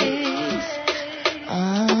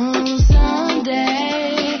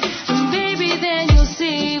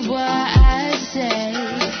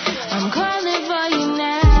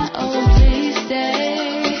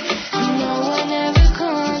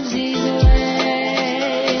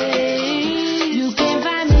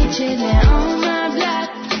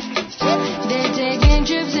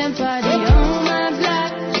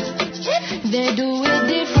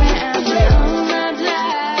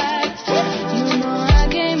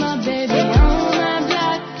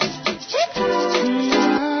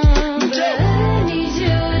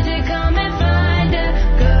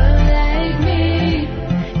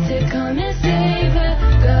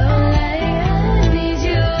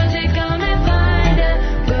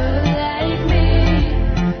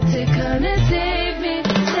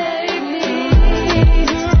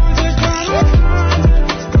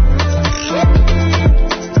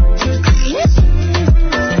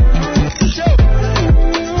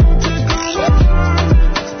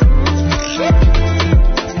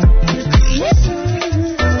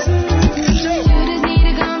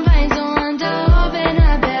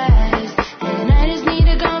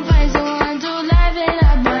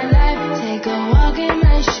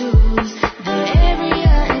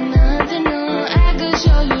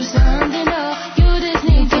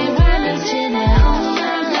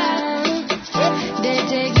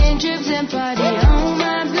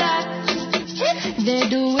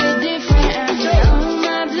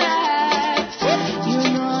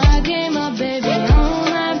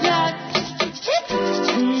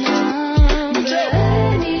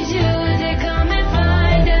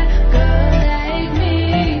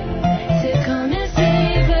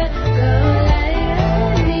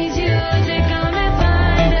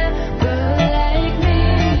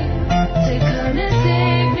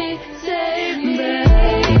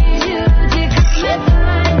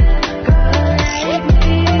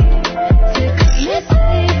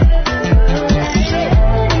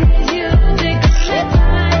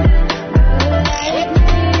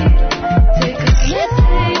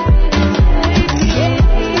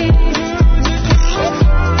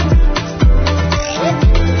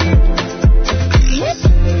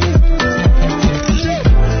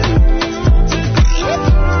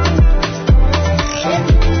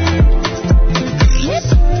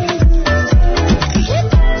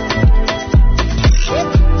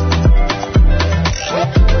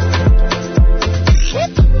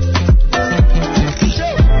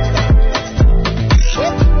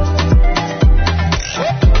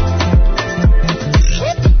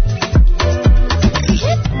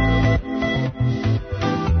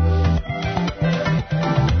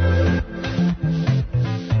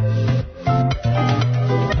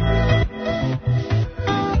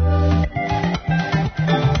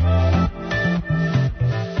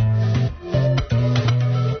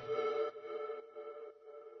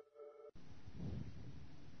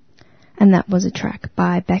And that was a track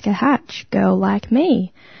by Becca Hatch, Girl Like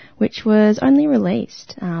Me, which was only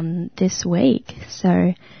released this week.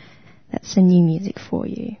 So that's some new music for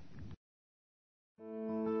you.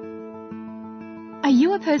 Are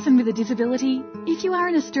you a person with a disability? If you are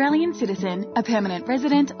an Australian citizen, a permanent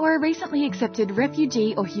resident, or a recently accepted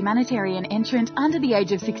refugee or humanitarian entrant under the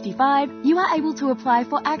age of 65, you are able to apply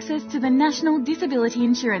for access to the National Disability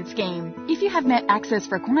Insurance Scheme. If you have met access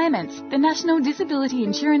requirements, the National Disability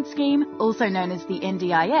Insurance Scheme, also known as the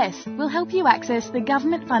NDIS, will help you access the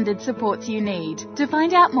government-funded supports you need. To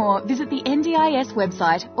find out more, visit the NDIS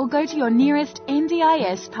website or go to your nearest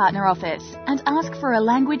NDIS partner office and ask for a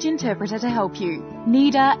language interpreter to help you.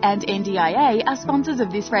 NIDA and NDIA are sponsors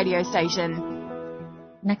of this radio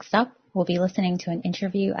station. Next up, we'll be listening to an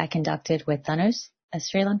interview I conducted with Thanus, a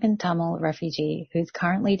Sri Lankan Tamil refugee who's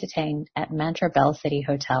currently detained at Mantra Bell City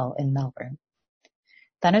Hotel in Melbourne.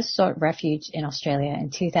 Thanus sought refuge in Australia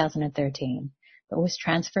in 2013, but was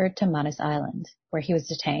transferred to Manus Island, where he was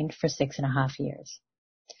detained for 6.5 years.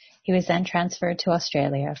 He was then transferred to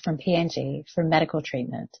Australia from PNG for medical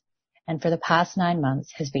treatment, and for the past 9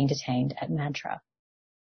 months has been detained at Mantra.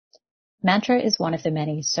 Mantra is one of the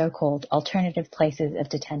many so-called alternative places of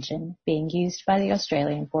detention being used by the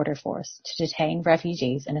Australian Border Force to detain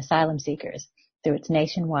refugees and asylum seekers through its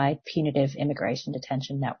nationwide punitive immigration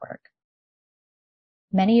detention network.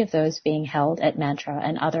 Many of those being held at Mantra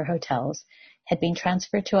and other hotels had been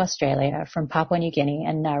transferred to Australia from Papua New Guinea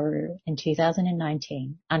and Nauru in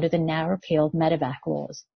 2019 under the now repealed Medevac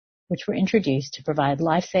laws, which were introduced to provide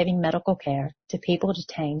life-saving medical care to people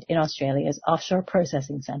detained in Australia's offshore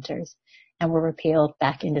processing centres and were repealed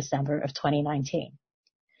back in December of 2019.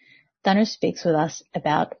 Thanus speaks with us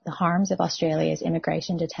about the harms of Australia's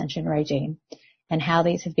immigration detention regime and how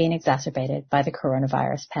these have been exacerbated by the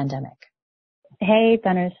coronavirus pandemic. Hey,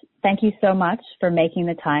 Thanus, thank you so much for making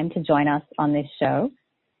the time to join us on this show.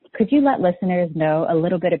 Could you let listeners know a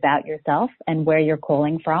little bit about yourself and where you're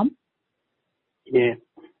calling from? Yeah.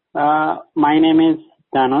 My name is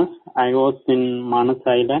Thanus. I was in Manus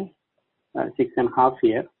Island 6.5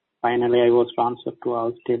 years. Finally, I was transferred to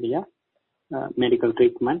Australia, medical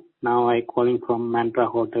treatment. Now I'm calling from Mantra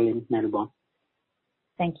Hotel in Melbourne.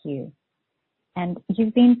 Thank you. And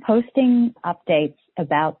you've been posting updates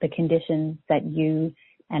about the conditions that you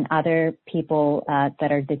and other people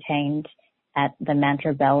that are detained at the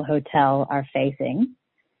Mantra Bell Hotel are facing.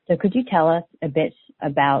 So could you tell us a bit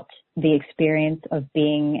about the experience of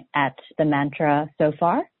being at the Mantra so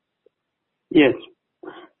far? Yes.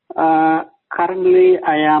 Currently,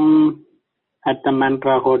 I am at the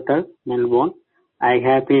Mantra Hotel, Melbourne. I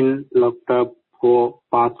have been locked up for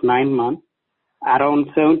past 9 months. Around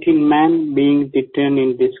 17 men being detained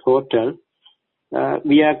in this hotel.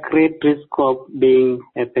 We are great risk of being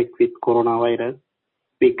affected with coronavirus.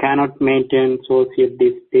 We cannot maintain social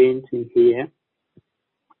distance in here.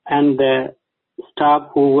 And the staff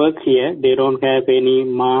who work here, they don't have any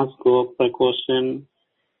mask or precaution.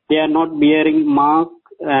 They are not wearing mask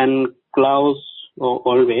and gloves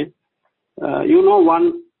always.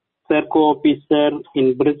 One Serco officer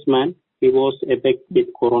in Brisbane, he was affected with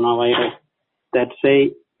coronavirus. That's why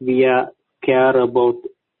we are scared about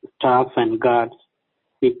staff and guards.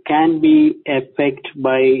 We can be affected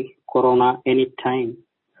by corona anytime.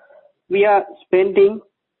 We are spending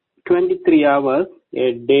 23 hours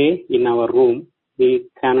a day in our room. We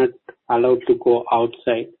cannot allow to go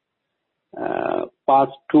outside.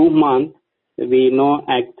 Past 2 months, we no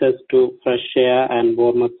access to fresh air and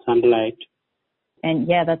warm sunlight. And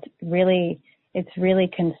yeah, it's really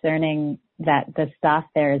concerning that the staff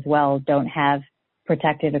there as well don't have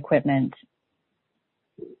protective equipment.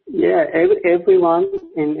 Yeah, everyone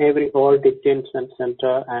in all detention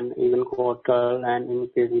center and even hotel and in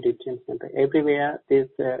detention center, everywhere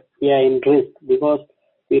we are in risk because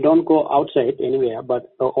we don't go outside anywhere, but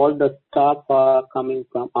all the staff are coming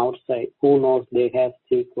from outside. Who knows, they have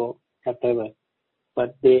sick or whatever.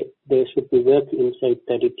 But they should be working inside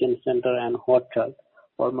the detention center and hotel.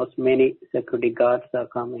 Almost many security guards are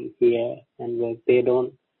coming here and they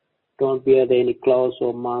don't wear any gloves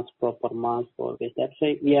or mask, proper mask always. That's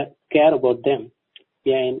why we are scared about them.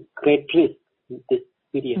 We are in great risk in this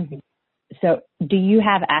period. Mm-hmm. So do you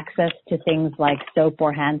have access to things like soap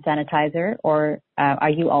or hand sanitizer, or are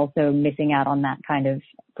you also missing out on that kind of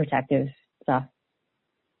protective stuff?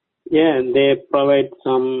 Yeah, they provide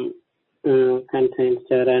some hand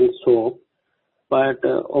sanitizer and soap, but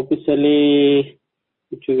officially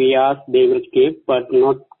which we ask they will give, but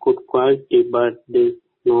not good quality, but this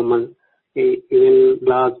normal. Even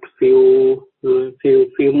last few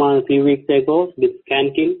weeks ago, this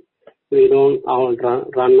canteen, we don't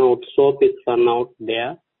run out, soap is run out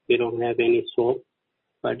there. We don't have any soap,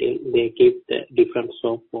 but they keep the different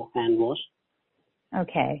soap for hand wash.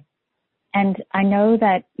 Okay. And I know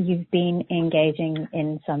that you've been engaging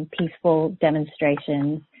in some peaceful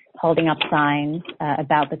demonstrations, holding up signs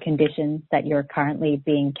about the conditions that you're currently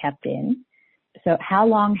being kept in. So how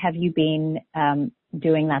long have you been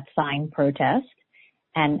doing that sign protest?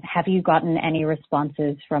 And have you gotten any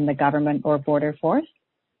responses from the government or border force?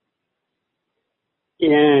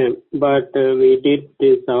 Yeah, but we did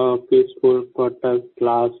this peaceful protest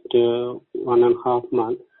last 1.5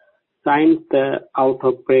 months. Since the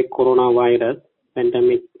outbreak coronavirus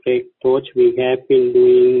pandemic approach, we have been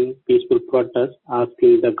doing peaceful protests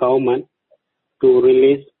asking the government to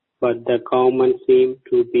release, but the government seemed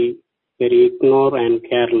to be very ignorant and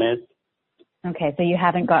careless. Okay, so you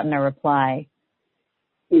haven't gotten a reply.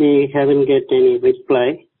 We haven't get any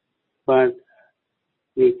reply, but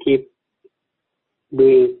we keep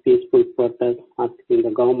doing peaceful protests asking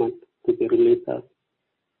the government to be released us.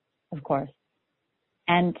 Of course.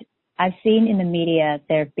 And I've seen in the media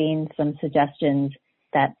there have been some suggestions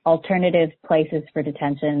that alternative places for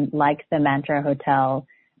detention, like the Mantra Hotel,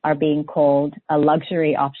 are being called a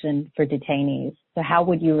luxury option for detainees. So how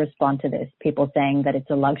would you respond to this? People saying that it's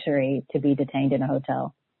a luxury to be detained in a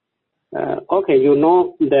hotel. Okay, you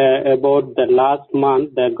know about the last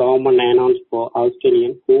month the government announced for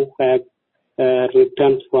Australians who have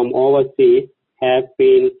returned from overseas have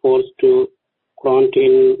been forced to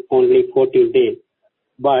quarantine only 14 days.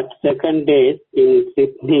 But second day in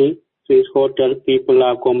Sydney Swiss hotel, people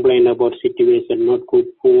are complaining about situation, not good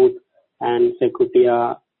food and security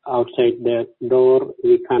are outside the door.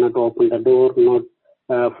 We cannot open the door, not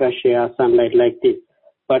fresh air, sunlight like this.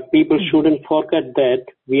 But people shouldn't forget that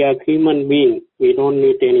we are human beings. We don't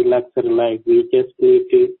need any luxury life. We just need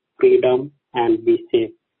freedom and be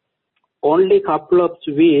safe. Only couple of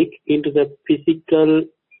weeks into the physical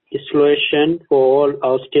isolation for all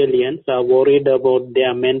Australians are worried about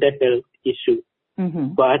their mental health issue.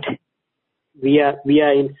 Mm-hmm. But we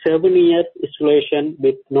are in 7 years isolation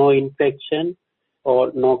with no infection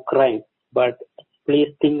or no crime. But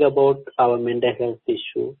please think about our mental health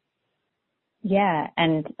issue. Yeah,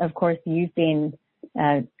 and of course you've been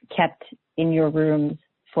kept in your rooms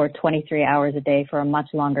for 23 hours a day for a much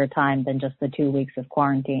longer time than just the 2 weeks of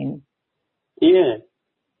quarantine. Yeah,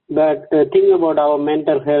 but think about our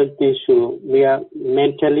mental health issue. We are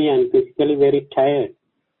mentally and physically very tired.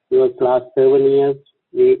 Because last 7 years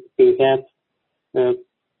we have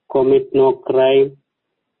commit no crime,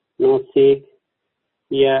 no sick.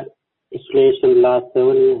 Yeah, isolation last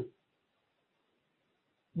 7 years.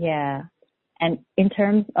 Yeah. And in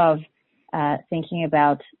terms of thinking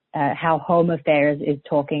about how Home Affairs is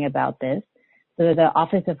talking about this, so the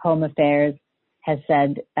Office of Home Affairs has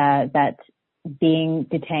said that being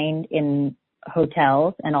detained in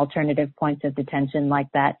hotels and alternative points of detention like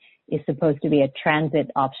that is supposed to be a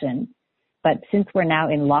transit option. But since we're now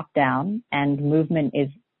in lockdown and movement is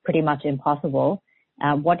pretty much impossible,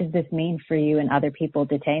 what does this mean for you and other people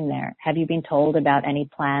detained there? Have you been told about any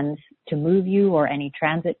plans to move you or any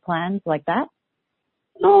transit plans like that?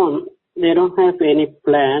 No, they don't have any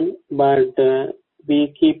plan, but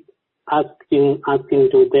we keep asking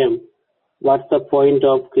to them, what's the point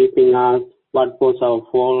of keeping us? What was our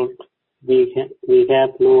fault? We have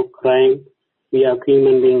no crime. We are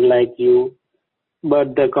human beings like you.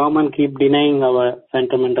 But the government keep denying our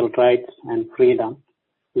fundamental rights and freedom.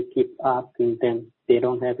 We keep asking them. They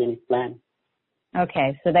don't have any plan.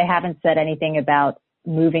 Okay, so they haven't said anything about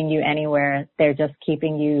moving you anywhere. They're just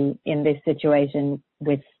keeping you in this situation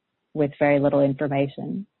with very little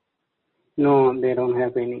information. No, they don't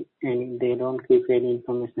have any. They don't give any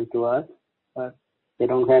information to us. But they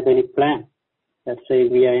don't have any plan. That's why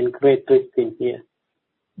we are in great risk in here.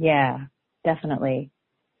 Yeah, definitely.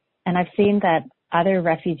 And I've seen that other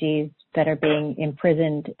refugees that are being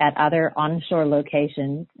imprisoned at other onshore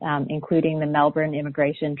locations, including the Melbourne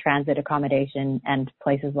Immigration Transit Accommodation and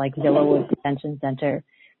places like Villawood Detention Centre,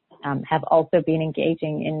 have also been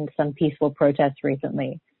engaging in some peaceful protests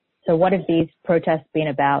recently. So what have these protests been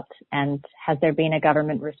about, and has there been a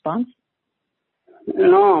government response?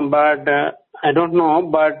 No, but I don't know,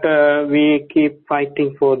 but we keep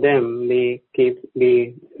fighting for them. We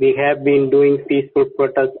have been doing peaceful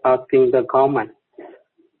protests asking the government,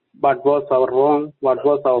 what was our wrong? What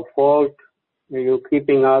was our fault? Are you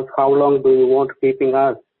keeping us? How long do you want keeping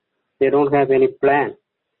us? They don't have any plan.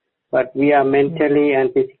 But we are mentally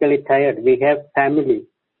and physically tired. We have family.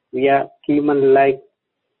 We are human like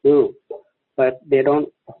you. But they don't.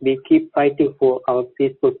 We keep fighting for our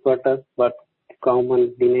peaceful protest, but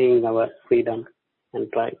government denying our freedom and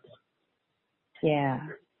rights. Yeah.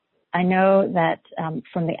 I know that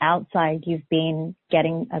from the outside, you've been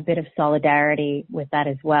getting a bit of solidarity with that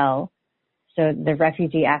as well. So the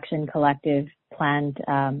Refugee Action Collective planned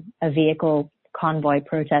a vehicle convoy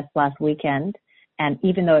protest last weekend. And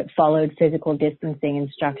even though it followed physical distancing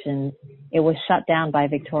instructions, it was shut down by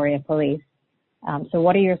Victoria Police. So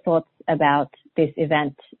what are your thoughts about this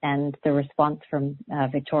event and the response from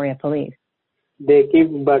Victoria Police? They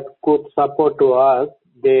give but good support to us.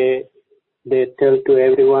 They tell to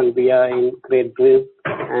everyone we are in great risk,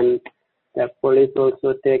 and the police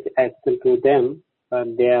also take action to them.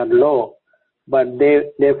 They are law, but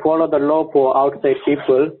they follow the law for outside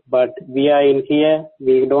people. But we are in here,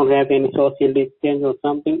 we don't have any social distance or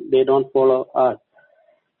something. They don't follow us.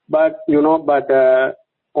 But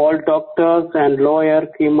all doctors and lawyers,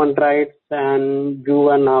 human rights and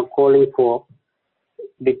UN are calling for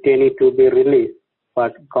detainees to be released.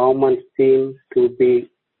 But government seems to be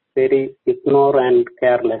very ignorant and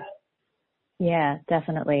careless. Yeah,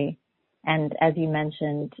 definitely. And as you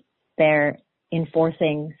mentioned, they're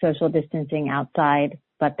enforcing social distancing outside,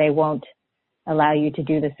 but they won't allow you to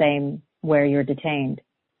do the same where you're detained.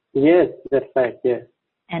 Yes, that's right, yes.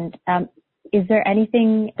 And is there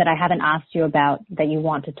anything that I haven't asked you about that you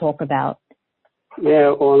want to talk about? Yeah,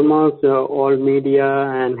 almost all media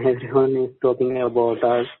and everyone is talking about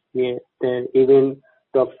us. Yeah, even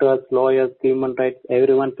doctors, lawyers, human rights,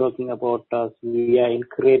 everyone talking about us. We are in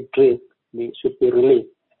great risk. We should be released.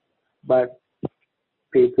 But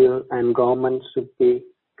people and government should be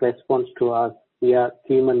response to us. We are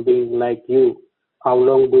human beings like you. How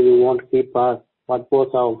long do you want to keep us? What was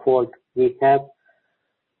our fault? We have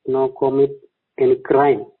commit any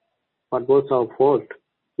crime. What was our fault?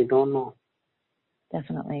 We don't know.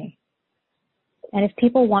 Definitely. And if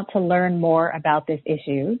people want to learn more about this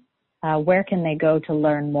issue, where can they go to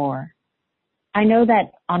learn more? I know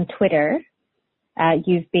that on Twitter,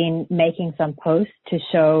 you've been making some posts to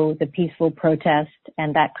show the peaceful protest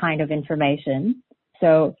and that kind of information.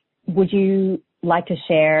 So would you like to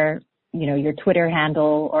share, your Twitter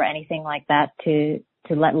handle or anything like that to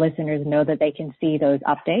let listeners know that they can see those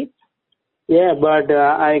updates? Yeah, but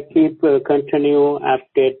I keep continue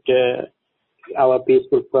update our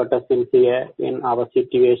peaceful protest in here in our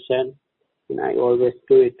situation. And I always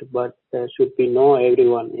do it, but should we know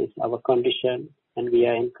everyone is our condition and we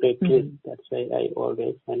are in great risk. That's why I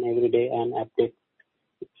always and every day and update.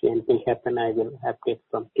 If anything happen, I will update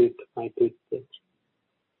from my tweet page.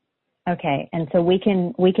 Okay, and so we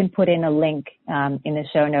can put in a link in the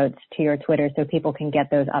show notes to your Twitter so people can get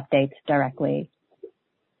those updates directly.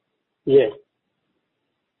 Yes.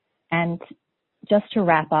 And just to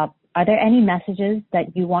wrap up, are there any messages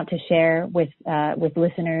that you want to share with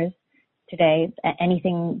listeners today?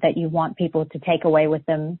 Anything that you want people to take away with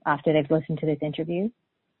them after they've listened to this interview?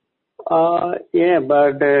 Yeah,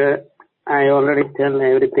 but I already tell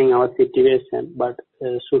everything our situation. But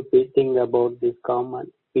should we think about this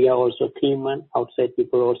government? We are also human. Outside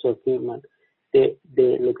people also human. They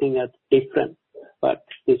looking at different. But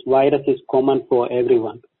this virus is common for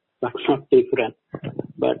everyone, but not different.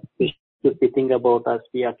 But we should be think about us.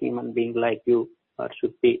 We are human beings like you. Or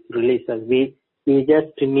should be release us. We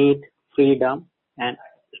just need freedom and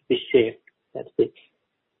be safe. That's it.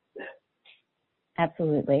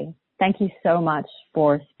 Absolutely. Thank you so much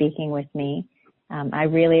for speaking with me. I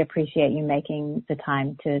really appreciate you making the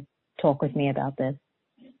time to talk with me about this.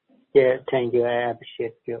 Yeah, thank you. I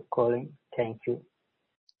appreciate your calling. Thank you.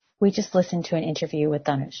 We just listened to an interview with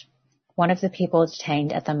Dhanush, one of the people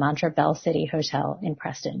detained at the Mantra Bell City Hotel in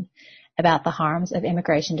Preston, about the harms of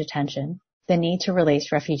immigration detention, the need to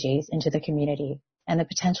release refugees into the community, and the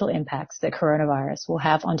potential impacts that coronavirus will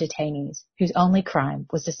have on detainees whose only crime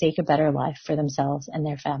was to seek a better life for themselves and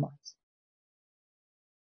their families.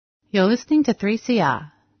 You're listening to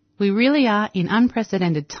 3CR. We really are in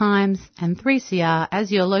unprecedented times, and 3CR,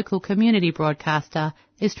 as your local community broadcaster,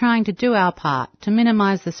 is trying to do our part to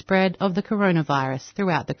minimise the spread of the coronavirus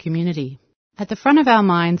throughout the community. At the front of our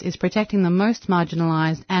minds is protecting the most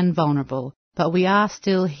marginalised and vulnerable, but we are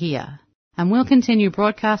still here. And we'll continue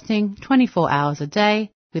broadcasting 24 hours a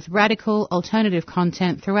day with radical alternative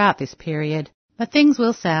content throughout this period, but things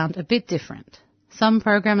will sound a bit different. Some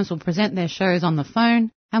programmers will present their shows on the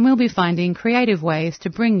phone, and we'll be finding creative ways to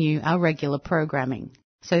bring you our regular programming.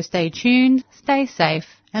 So stay tuned, stay safe,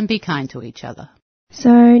 and be kind to each other. So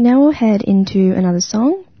now we'll head into another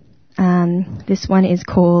song. This one is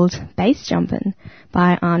called Bass Jumpin'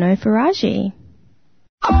 by Arno Faraji.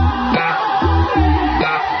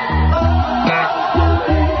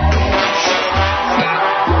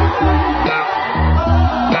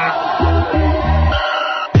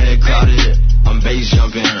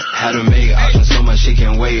 Had to make options so much she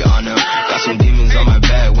can wait on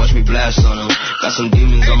Got some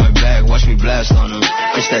demons on my back, watch me blast on them.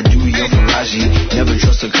 It's that Dewey or Faraji, never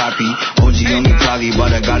trust a copy. OG on me cloggy,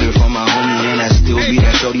 but I got it from my homie. And I still be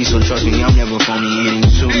that shorty, so trust me, I'm never phony. Eating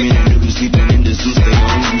 2 minute noodles, sleeping in the zoo, stay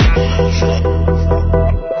hungry.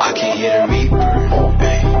 I can hear the reaper,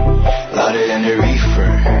 ay, louder than the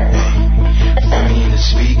reefer, ay, feel me in the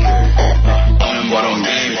speaker, on them but on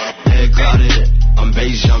game, head clouded, I'm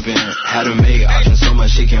bass jumping, had her made options so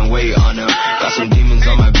much she can't wait on them. Got some demons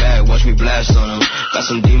on my back, watch me blast on them. Got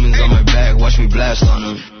some demons on my back, watch me blast on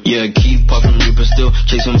them. Yeah, keep puffin' Reaper still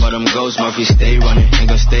chasing but them ghosts. Murphy stay running, ain't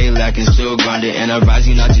gon' stay lacking, still grinding. And I rise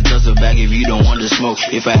you not to dust a bag if you don't want to smoke.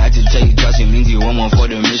 If I had to take trust, it means you want one for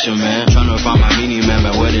the mission, man. Tryna find my meaning, man,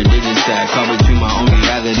 but where the digits at? Caught between my own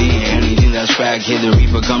reality and anything that's fact. Hear the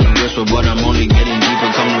Reaper come to whisper, but I'm only getting deeper.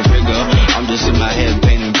 Come to trigger, I'm just in my head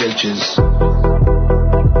painting pictures.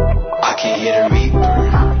 I can hear the reaper,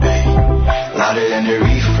 ay, louder than the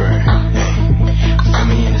reefer, ay, feel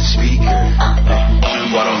me in the speaker,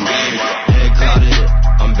 on what I'm game, head clouded,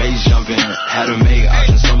 I'm bass jumping, had her made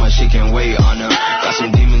options so much she can't wait on them. Got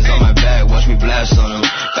some demons on my back, watch me blast on them.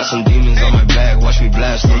 Got some demons on my back, watch me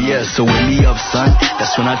blast on them. Yeah, so when me up, son,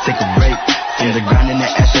 that's when I take a break. From the ground in the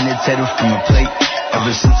ash and it's headed from a plate.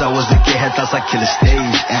 Ever since I was a kid, had thoughts I kill a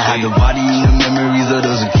stage. And had the body and the memories of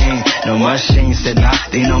those who came. No much shame, said nah,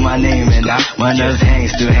 they know my name. And now my nerves hang,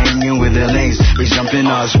 still hanging with the lanes. We jumping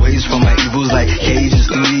off ways from my evils like Cage and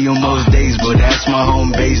studio most days. But that's my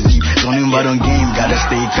home base, deep zoning but on game. Gotta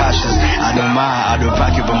stay cautious, I don't mind, out of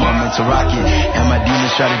pocket, but my mental rocket. And my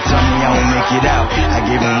demons try to tell me I won't make it out. I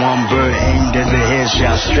gave him one bird, aimed as a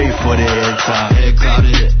headshot, straight for the head top. Head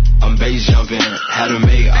clouded, I'm bass jumping, had her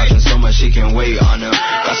made options so much she can't wait on them.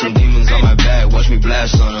 Got some demons on my back, watch me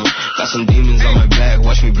blast on them. Got some demons on my back,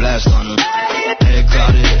 watch me blast on them. Head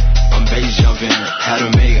clouded, I'm bass jumping, had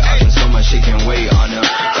her made options so much she can't wait on them.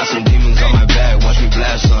 Got some demons on my back, watch me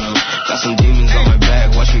blast on them. Got some demons on my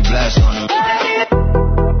back, watch me blast on them.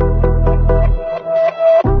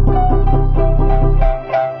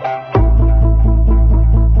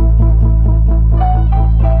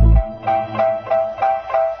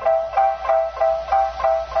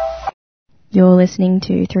 You're listening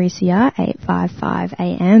to 3CR 855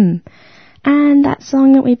 AM. And that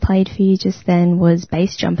song that we played for you just then was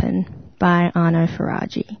Bass Jumpin' by Arno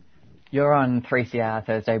Faraji. You're on 3CR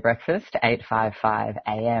Thursday Breakfast, 855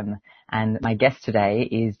 AM. And my guest today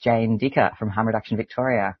is Jane Dicker from Harm Reduction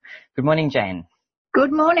Victoria. Good morning, Jane.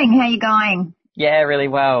 Good morning. How are you going? Yeah, really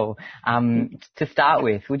well. To start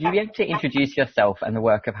with, would you be able to introduce yourself and the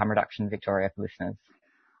work of Harm Reduction Victoria for listeners?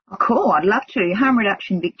 Cool, I'd love to. Harm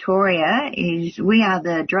Reduction Victoria we are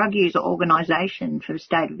the drug user organisation for the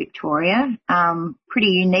state of Victoria. Pretty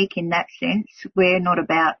unique in that sense. We're not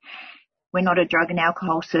a drug and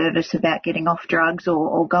alcohol service about getting off drugs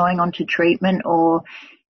or going on to treatment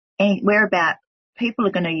we're about people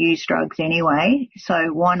are going to use drugs anyway, so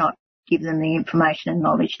why not give them the information and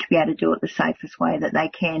knowledge to be able to do it the safest way that they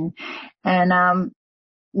can. And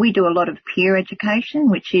we do a lot of peer education,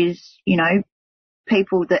 which is,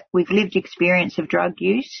 people that we've lived experience of drug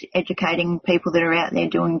use, educating people that are out there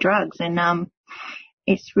doing drugs, and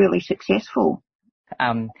it's really successful.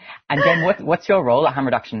 And Jen, what's your role at Harm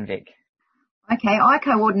Reduction Vic? Okay, I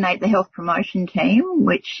coordinate the health promotion team,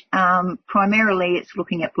 which primarily it's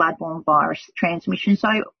looking at bloodborne virus transmission, so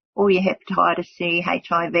all your hepatitis C,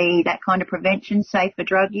 HIV, that kind of prevention, safe for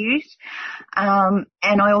drug use. And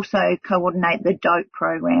I also coordinate the DOPE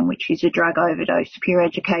program, which is a drug overdose peer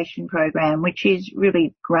education program, which is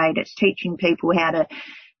really great. It's teaching people how to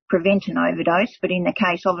prevent an overdose, but in the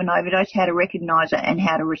case of an overdose, how to recognise it and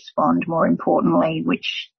how to respond, more importantly,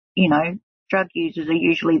 which, drug users are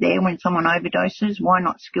usually there when someone overdoses. Why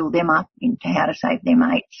not skill them up into how to save their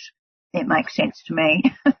mates? It makes sense to me.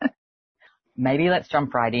 Maybe let's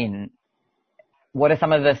jump right in. What are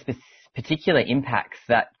some of the particular impacts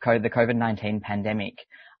that the COVID-19 pandemic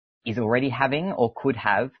is already having or could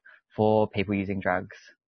have for people using drugs?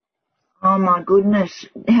 Oh my goodness.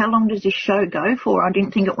 How long does this show go for? I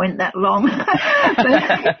didn't think it went that long.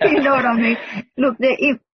 But you know what I mean? Look,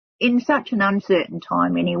 in such an uncertain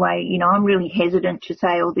time anyway, I'm really hesitant to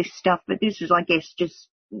say all this stuff, but this is, I guess, just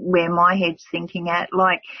where my head's thinking at.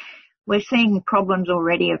 Like, we're seeing problems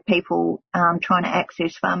already of people trying to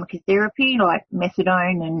access pharmacotherapy like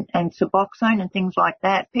methadone and Suboxone and things like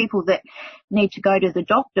that. People that need to go to the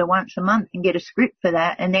doctor once a month and get a script for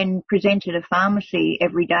that and then present at a pharmacy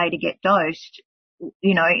every day to get dosed.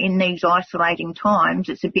 In these isolating times,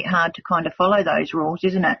 it's a bit hard to kind of follow those rules,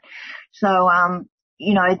 isn't it? So,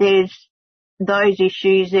 those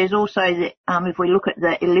issues. There's also if we look at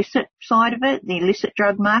the illicit side of it, the illicit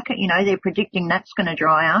drug market, they're predicting that's going to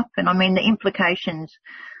dry up. And I mean, the implications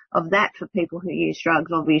of that for people who use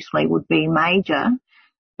drugs obviously would be major.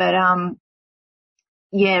 But,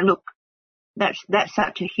 look, that's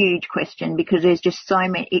such a huge question because there's just so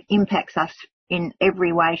many, it impacts us in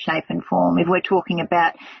every way, shape and form. If we're talking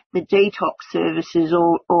about the detox services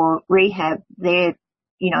or rehab, they're,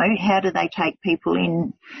 how do they take people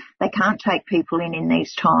in? They can't take people in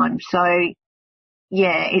these times. So,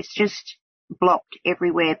 it's just blocked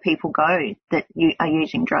everywhere people go that are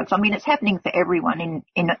using drugs. I mean, it's happening for everyone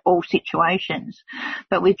in all situations.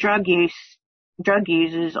 But with drug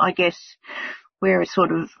users, I guess we're a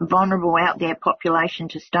sort of vulnerable out there population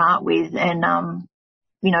to start with. And,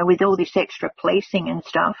 with all this extra policing and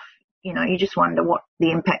stuff, you just wonder what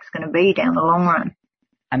the impact's going to be down the long run.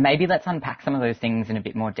 And maybe let's unpack some of those things in a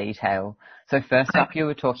bit more detail. So first up, you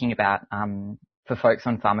were talking about, for folks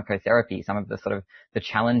on pharmacotherapy, some of the sort of the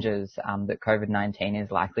challenges that COVID-19 is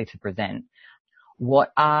likely to present.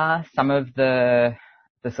 What are some of the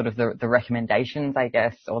recommendations, I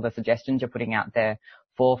guess, or the suggestions you're putting out there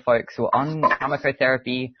for folks who are on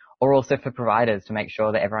pharmacotherapy or also for providers to make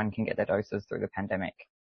sure that everyone can get their doses through the pandemic?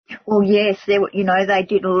 Well, yes, they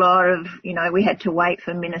did a lot of, we had to wait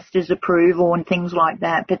for ministers' approval and things like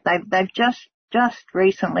that, but they've just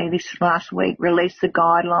recently, this last week, released the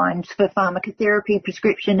guidelines for pharmacotherapy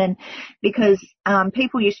prescription. And because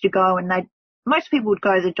people used to go and most people would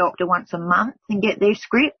go to the doctor once a month and get their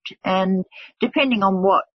script, and depending on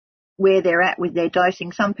where they're at with their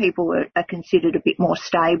dosing, some people are considered a bit more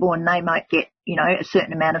stable and they might get, a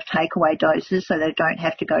certain amount of takeaway doses so they don't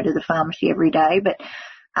have to go to the pharmacy every day. But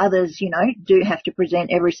others, do have to present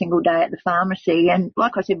every single day at the pharmacy. And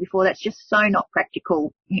like I said before, that's just so not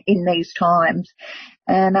practical in these times.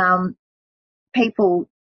 And people,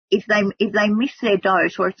 if they miss their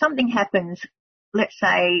dose, or if something happens, let's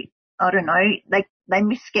say, I don't know, they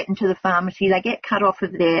miss getting to the pharmacy, they get cut off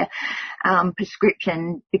of their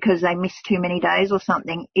prescription because they missed too many days or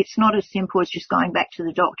something, it's not as simple as just going back to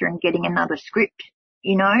the doctor and getting another script.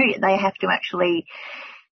 They have to actually,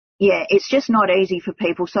 it's just not easy for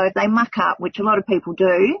people. So if they muck up, which a lot of people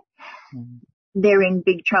do, they're in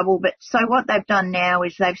big trouble. But so what they've done now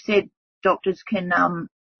is they've said doctors can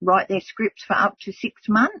write their scripts for up to 6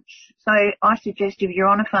 months. So I suggest if you're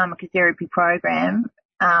on a pharmacotherapy program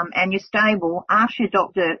and you're stable, ask your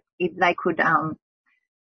doctor if they could,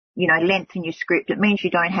 lengthen your script. It means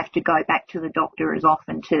you don't have to go back to the doctor as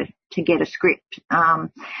often to get a script.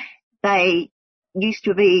 They used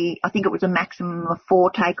to be, I think it was a maximum of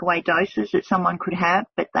 4 takeaway doses that someone could have,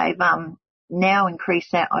 but they've now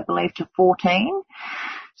increased that, I believe, to 14.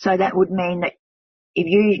 So that would mean that if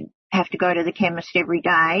you have to go to the chemist every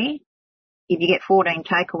day, if you get 14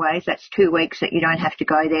 takeaways, that's 2 weeks that you don't have to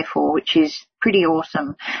go there for, which is pretty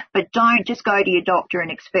awesome. But don't just go to your doctor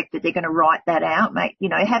and expect that they're going to write that out.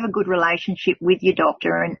 Have a good relationship with your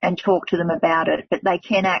doctor and talk to them about it. But they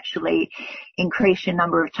can actually increase your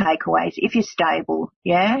number of takeaways if you're stable.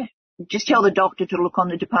 Yeah. Just tell the doctor to look on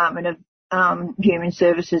the Department of Human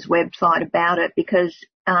Services website about it, because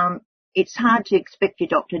it's hard to expect your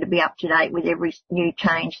doctor to be up to date with every new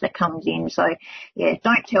change that comes in. So,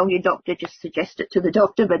 don't tell your doctor, just suggest it to the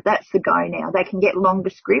doctor, but that's the go now. They can get longer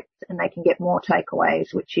scripts and they can get more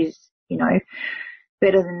takeaways, which is,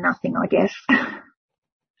 better than nothing, I guess.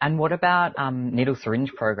 And what about needle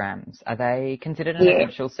syringe programs? Are they considered an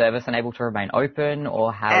essential service and able to remain open,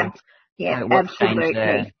 or what's changed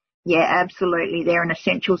there? Yeah, absolutely. They're an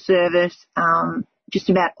essential service. Just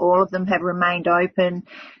about all of them have remained open.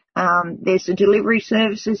 There's the delivery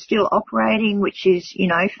services still operating, which is,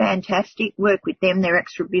 fantastic. Work with them. They're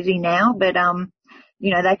extra busy now, but,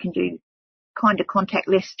 they can do kind of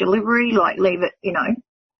contactless delivery, like leave it,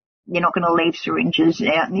 you're not going to leave syringes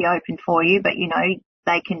out in the open for you, but, you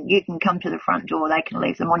can come to the front door. They can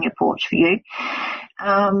leave them on your porch for you.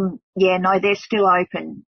 They're still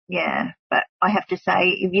open. Yeah. But I have to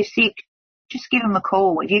say, if you're sick, just give them a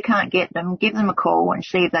call. If you can't get them, give them a call and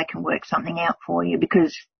see if they can work something out for you,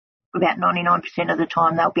 because about 99% of the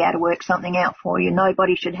time they'll be able to work something out for you.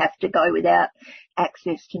 Nobody should have to go without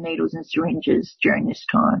access to needles and syringes during this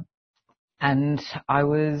time. And I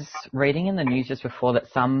was reading in the news just before that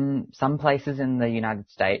some places in the United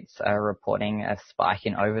States are reporting a spike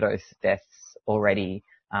in overdose deaths already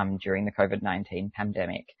during the COVID-19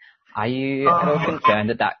 pandemic. Are you at all concerned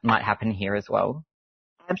that might happen here as well?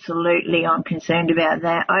 Absolutely, I'm concerned about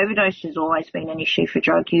that. Overdose has always been an issue for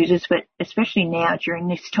drug users, but especially now during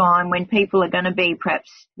this time when people are going to be, perhaps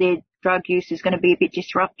their drug use is going to be a bit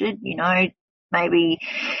disrupted, maybe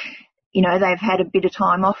you know, they've had a bit of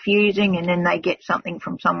time off using and then they get something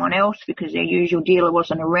from someone else because their usual dealer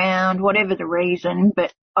wasn't around, whatever the reason,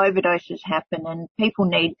 but overdoses happen and people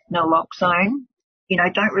need naloxone. You know,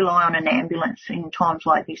 don't rely on an ambulance in times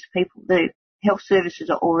like this. The health services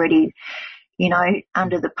are already, you know,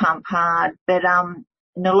 under the pump hard, but,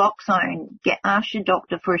 naloxone, ask your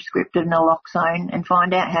doctor for a script of naloxone and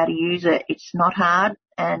find out how to use it. It's not hard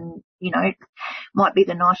and, you know, might be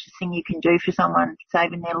the nicest thing you can do for someone,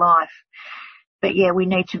 saving their life. But yeah, we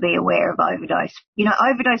need to be aware of overdose. You know,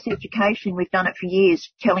 overdose education, we've done it for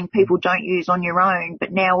years, telling people don't use on your own,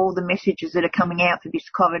 but now all the messages that are coming out for this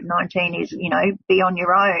COVID-19 is, you know, be on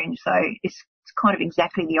your own. So it's kind of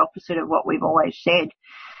exactly the opposite of what we've always said.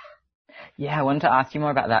 Yeah, I wanted to ask you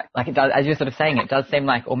more about that. Like, it does, as you're sort of saying, it does seem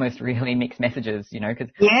like almost really mixed messages, you know, because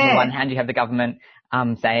on the one hand you have the government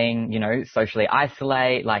saying, you know, socially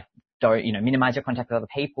isolate, like, don't, you know, minimize your contact with other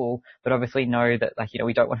people, but obviously know that, like, you know,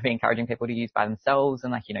 we don't want to be encouraging people to use by themselves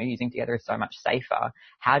and, like, you know, using together is so much safer.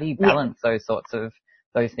 How do you balance those sorts of,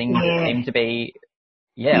 those things that seem to be,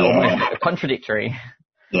 almost contradictory?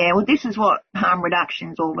 Yeah, well, this is what harm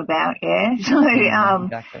reduction's all about, yeah. So,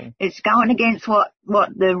 exactly. It's going against what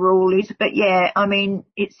the rule is, but yeah, I mean,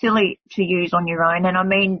 it's silly to use on your own. And I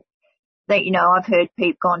mean, that, you know, I've heard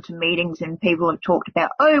people gone to meetings and people have talked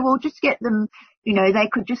about, oh, well, just get them, you know, they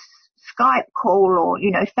could just Skype call or,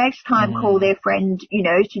 you know, FaceTime call their friend, you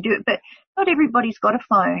know, to do it. But not everybody's got a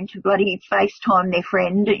phone to bloody FaceTime their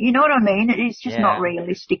friend. You know what I mean? It's just not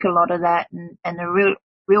realistic, a lot of that. And the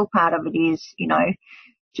real part of it is, you know,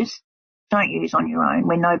 just don't use on your own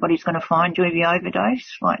when nobody's going to find you if you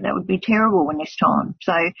overdose. Like, that would be terrible in this time.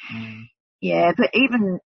 So, yeah, but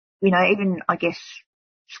even I guess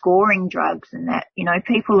scoring drugs and that, you know,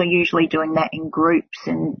 people are usually doing that in groups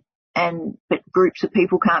but groups of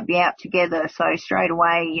people can't be out together. So straight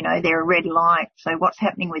away, you know, they're a red light. So what's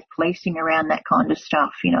happening with policing around that kind of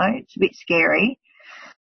stuff, you know, it's a bit scary.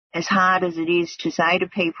 As hard as it is to say to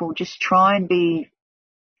people, just try and be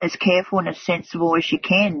as careful and as sensible as you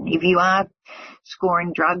can. If you are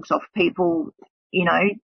scoring drugs off people, you know,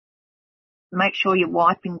 make sure you're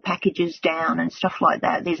wiping packages down and stuff like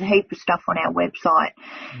that. There's a heap of stuff on our website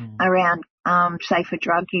around safer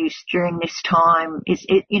drug use during this time.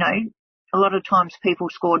 You know, a lot of times people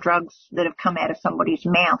score drugs that have come out of somebody's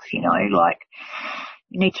mouth, you know, like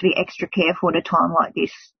you need to be extra careful at a time like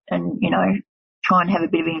this and, you know, try and have a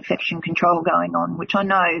bit of infection control going on, which I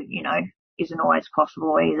know, you know, isn't always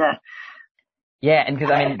possible either. Yeah, and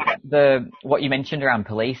because I mean, what you mentioned around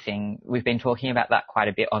policing, we've been talking about that quite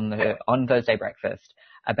a bit on Thursday Breakfast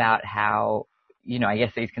about how, you know, I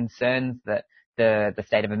guess these concerns that the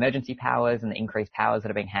state of emergency powers and the increased powers that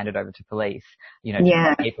are being handed over to police, you know,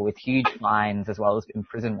 to people with huge fines as well as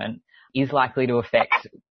imprisonment, is likely to affect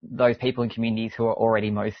those people in communities who are already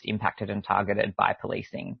most impacted and targeted by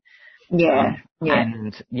policing.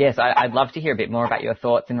 And yes, I'd love to hear a bit more about your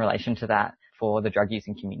thoughts in relation to that for the drug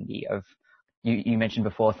using community. Of you mentioned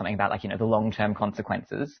before something about, like, you know, the long-term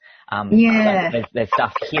consequences. Like there's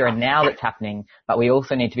stuff here and now that's happening, but we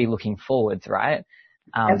also need to be looking forwards, right?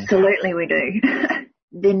 Absolutely, we do.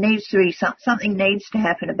 There needs to be something needs to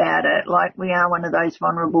happen about it. Like, we are one of those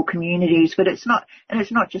vulnerable communities, but it's not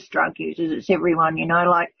just drug users, it's everyone, you know,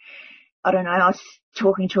 like, I don't know, I was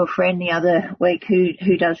talking to a friend the other week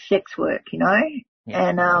who does sex work, you know,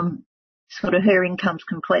 and sort of her income's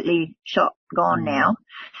completely gone now.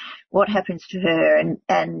 What happens to her?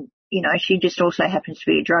 And, you know, she just also happens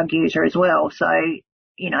to be a drug user as well. So,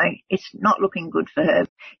 you know, it's not looking good for her.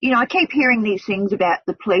 You know, I keep hearing these things about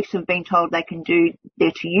the police have been told they're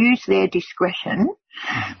to use their discretion,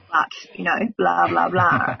 but, you know, blah, blah,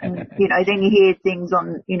 blah. And, you know, then you hear things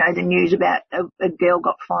on, you know, the news about a girl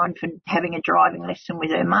got fined for having a driving lesson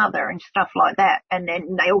with her mother and stuff like that. And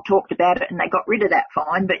then they all talked about it and they got rid of that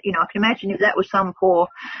fine. But, you know, I can imagine if that was some poor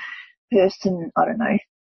person, I don't know,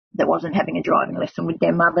 that wasn't having a driving lesson with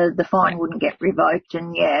their mother, the fine wouldn't get revoked,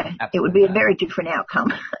 and it would be a very different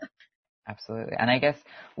outcome. Absolutely. And I guess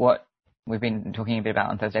what we've been talking a bit about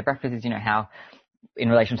on Thursday Breakfast is, you know, how in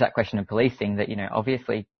relation to that question of policing, that, you know,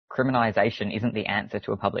 obviously criminalisation isn't the answer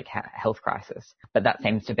to a public health crisis, but that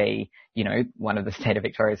seems to be, you know, one of the state of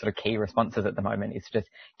Victoria's sort of key responses at the moment is to just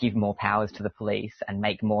give more powers to the police and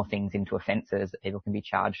make more things into offences that people can be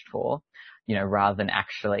charged for, you know, rather than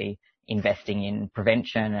actually investing in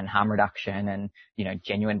prevention and harm reduction and, you know,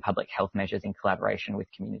 genuine public health measures in collaboration with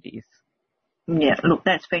communities. Yeah, look,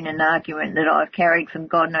 that's been an argument that I've carried for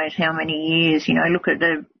God knows how many years. You know, look at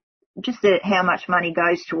how much money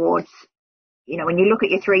goes towards, you know, when you look at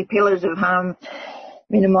your 3 pillars of harm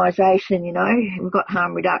minimisation, you know, we've got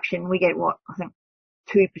harm reduction. We get I think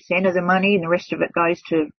 2% of the money, and the rest of it goes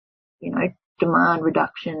to demand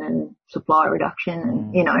reduction and supply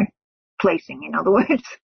reduction and, policing, in other words.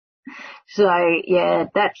 So, yeah,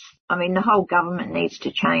 the whole government needs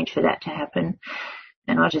to change for that to happen.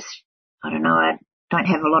 And I don't know, I don't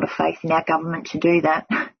have a lot of faith in our government to do that.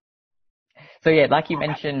 So yeah, like you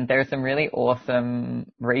mentioned, there are some really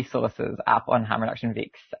awesome resources up on Harm Reduction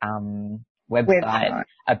Vic's website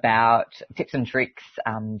about tips and tricks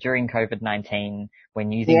during COVID-19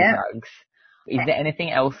 when using drugs. Is there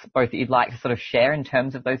anything else both that you'd like to sort of share in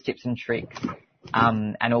terms of those tips and tricks?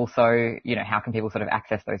 And also, how can people sort of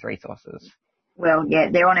access those resources? Well,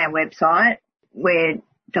 yeah, they're on our website. We're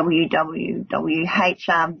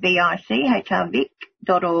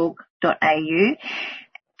www.hrvic.org.au.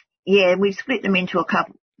 Yeah, we've split them into a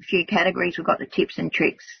few categories. We've got the tips and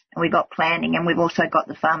tricks, and we've got planning, and we've also got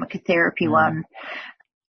the pharmacotherapy one.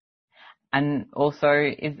 And also,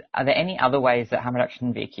 are there any other ways that Harm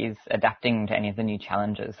Reduction Vic is adapting to any of the new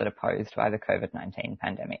challenges that are posed by the COVID-19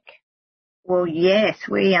 pandemic? Well, yes,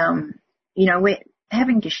 we're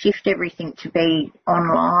having to shift everything to be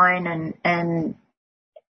online and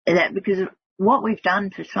that, because what we've done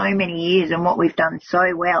for so many years and what we've done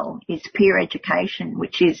so well is peer education,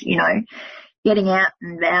 which is, getting out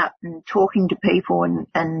and about and talking to people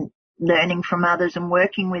and learning from others and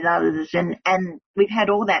working with others. And we've had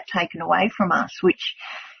all that taken away from us, which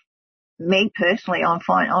me personally, I'm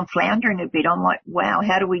floundering a bit. I'm like, wow,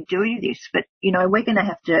 how do we do this? But, we're going to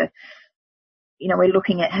have to, we're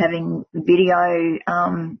looking at having video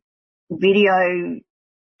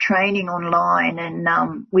training online, and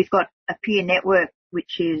we've got a peer network,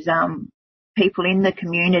 which is people in the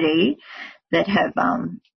community that have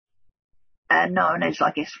known as,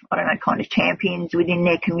 I guess, kind of champions within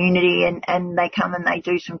their community, and they come and they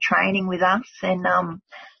do some training with us, and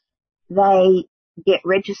they get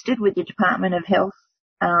registered with the Department of Health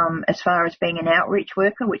as far as being an outreach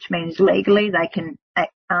worker, which means legally they can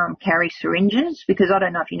carry syringes, because I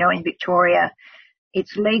don't know if you know, in Victoria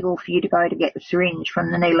it's legal for you to go to get the syringe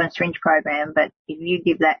from the needle and syringe program, but if you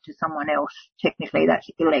give that to someone else, technically that's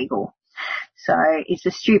illegal. So it's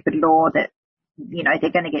a stupid law that, they're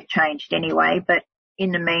going to get changed anyway. But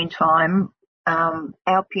in the meantime,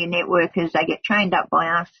 our peer networkers, they get trained up by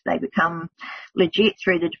us. They become legit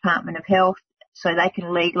through the Department of Health, so they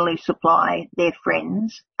can legally supply their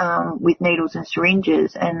friends with needles and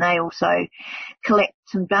syringes. And they also collect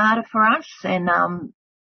some data for us and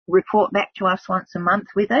report back to us once a month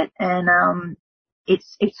with it. And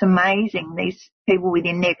it's amazing. These people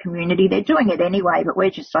within their community, they're doing it anyway, but we're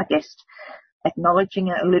just, I guess, acknowledging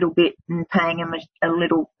it a little bit and paying them a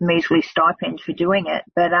little measly stipend for doing it.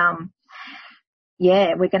 But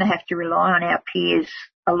we're going to have to rely on our peers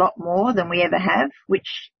a lot more than we ever have,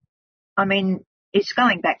 which, it's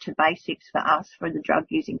going back to basics for us, for the drug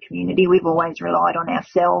using community. We've always relied on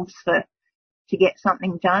ourselves to get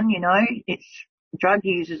something done. It's drug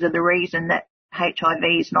users are the reason that HIV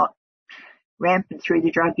is not rampant through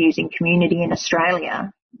the drug using community in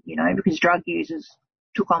Australia, because drug users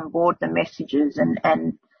took on board the messages and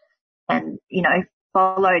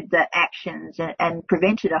followed the actions and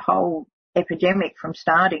prevented a whole epidemic from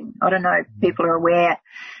starting. I don't know if people are aware,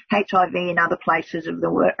 HIV in other places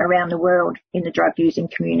around the world in the drug using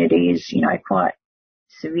community is, quite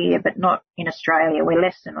severe, but not in Australia. We're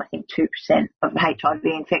less than, I think, 2% of HIV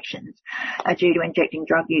infections are due to injecting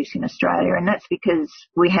drug use in Australia, and that's because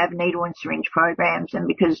we have needle and syringe programs, and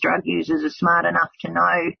because drug users are smart enough to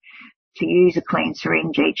know to use a clean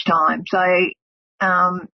syringe each time. So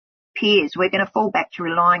peers, we're going to fall back to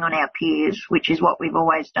relying on our peers, which is what we've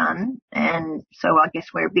always done, and so I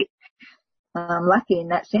guess we're a bit lucky in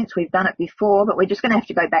that sense. We've done it before, but we're just going to have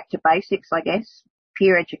to go back to basics, I guess.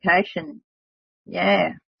 Peer education.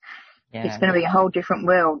 Yeah. It's going to be a whole different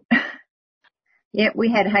world. Yeah,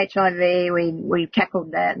 we had HIV, we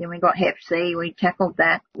tackled that, then we got Hep C, we tackled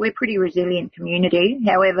that. We're a pretty resilient community.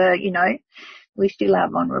 However, we still are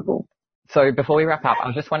vulnerable. So before we wrap up, I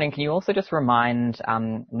was just wondering, can you also just remind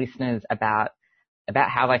listeners about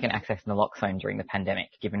how they can access naloxone during the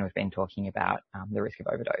pandemic, given we've been talking about the risk of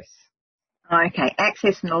overdose? Okay,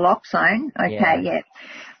 access naloxone. Okay, yeah.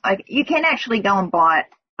 You can actually go and buy it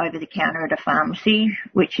over the counter at a pharmacy,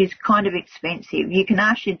 which is kind of expensive. You can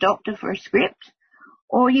ask your doctor for a script,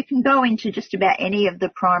 or you can go into just about any of the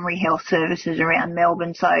primary health services around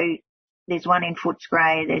Melbourne. So there's one in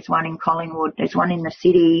Footscray, there's one in Collingwood, there's one in the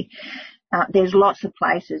city. There's lots of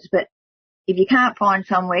places, but if you can't find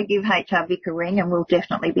somewhere, give HR Vic a ring and we'll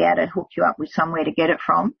definitely be able to hook you up with somewhere to get it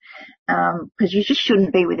from. Because you just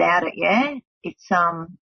shouldn't be without it, yeah? It's,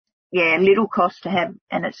 little cost to have,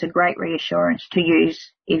 and it's a great reassurance to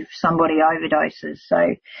use if somebody overdoses.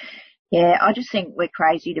 So, Yeah, I just think we're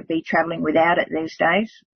crazy to be travelling without it these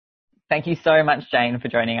days. Thank you so much, Jane, for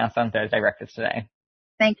joining us on Thursday Breakfast today.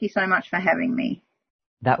 Thank you so much for having me.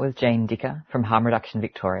 That was Jane Dicker from Harm Reduction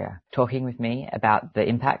Victoria, talking with me about the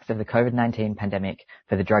impacts of the COVID-19 pandemic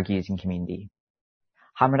for the drug using community.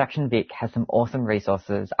 Harm Reduction Vic has some awesome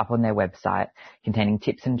resources up on their website containing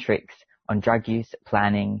tips and tricks on drug use,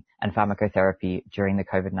 planning and pharmacotherapy during the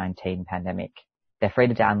COVID-19 pandemic. They're free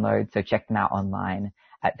to download, so check them out online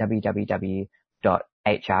at www.hrvic.org.au.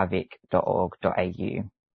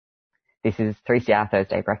 This is 3CR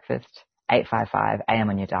Thursday Breakfast, 8:55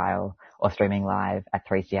 a.m. on your dial, or streaming live at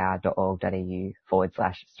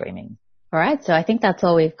 3cr.org.au/streaming. All right, so I think that's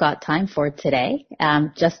all we've got time for today.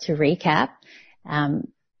 Just to recap,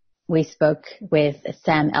 we spoke with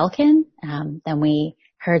Sam Elkin, then we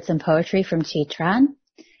heard some poetry from Chi Tran.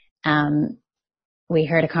 We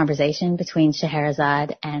heard a conversation between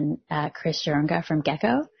Scheherazade and Chris Shurunga from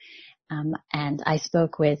Gecko. And I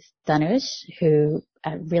spoke with Dhanush, who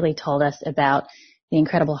really told us about the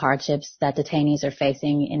incredible hardships that detainees are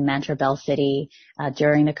facing in Mantra Bell City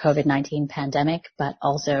during the COVID-19 pandemic, but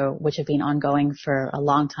also which have been ongoing for a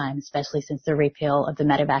long time, especially since the repeal of the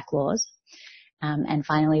Medevac laws. And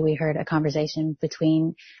finally, we heard a conversation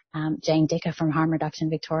between Jane Dicker from Harm Reduction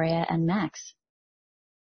Victoria and Max.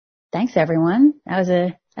 Thanks, everyone. That was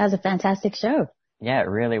a fantastic show. Yeah, it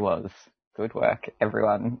really was. Good work,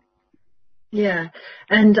 everyone. Yeah,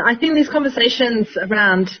 and I think these conversations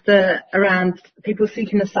around people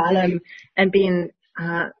seeking asylum and being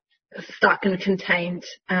stuck and contained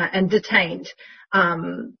and detained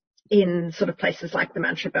in sort of places like the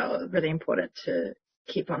Mantra Bell are really important to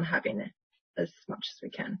keep on having it as much as we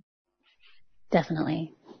can.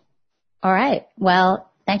 Definitely. All right.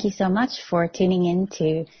 Well, thank you so much for tuning in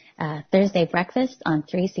to Thursday Breakfast on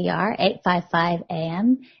 3CR 855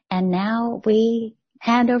 AM. And now we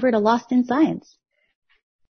hand over to Lost in Science.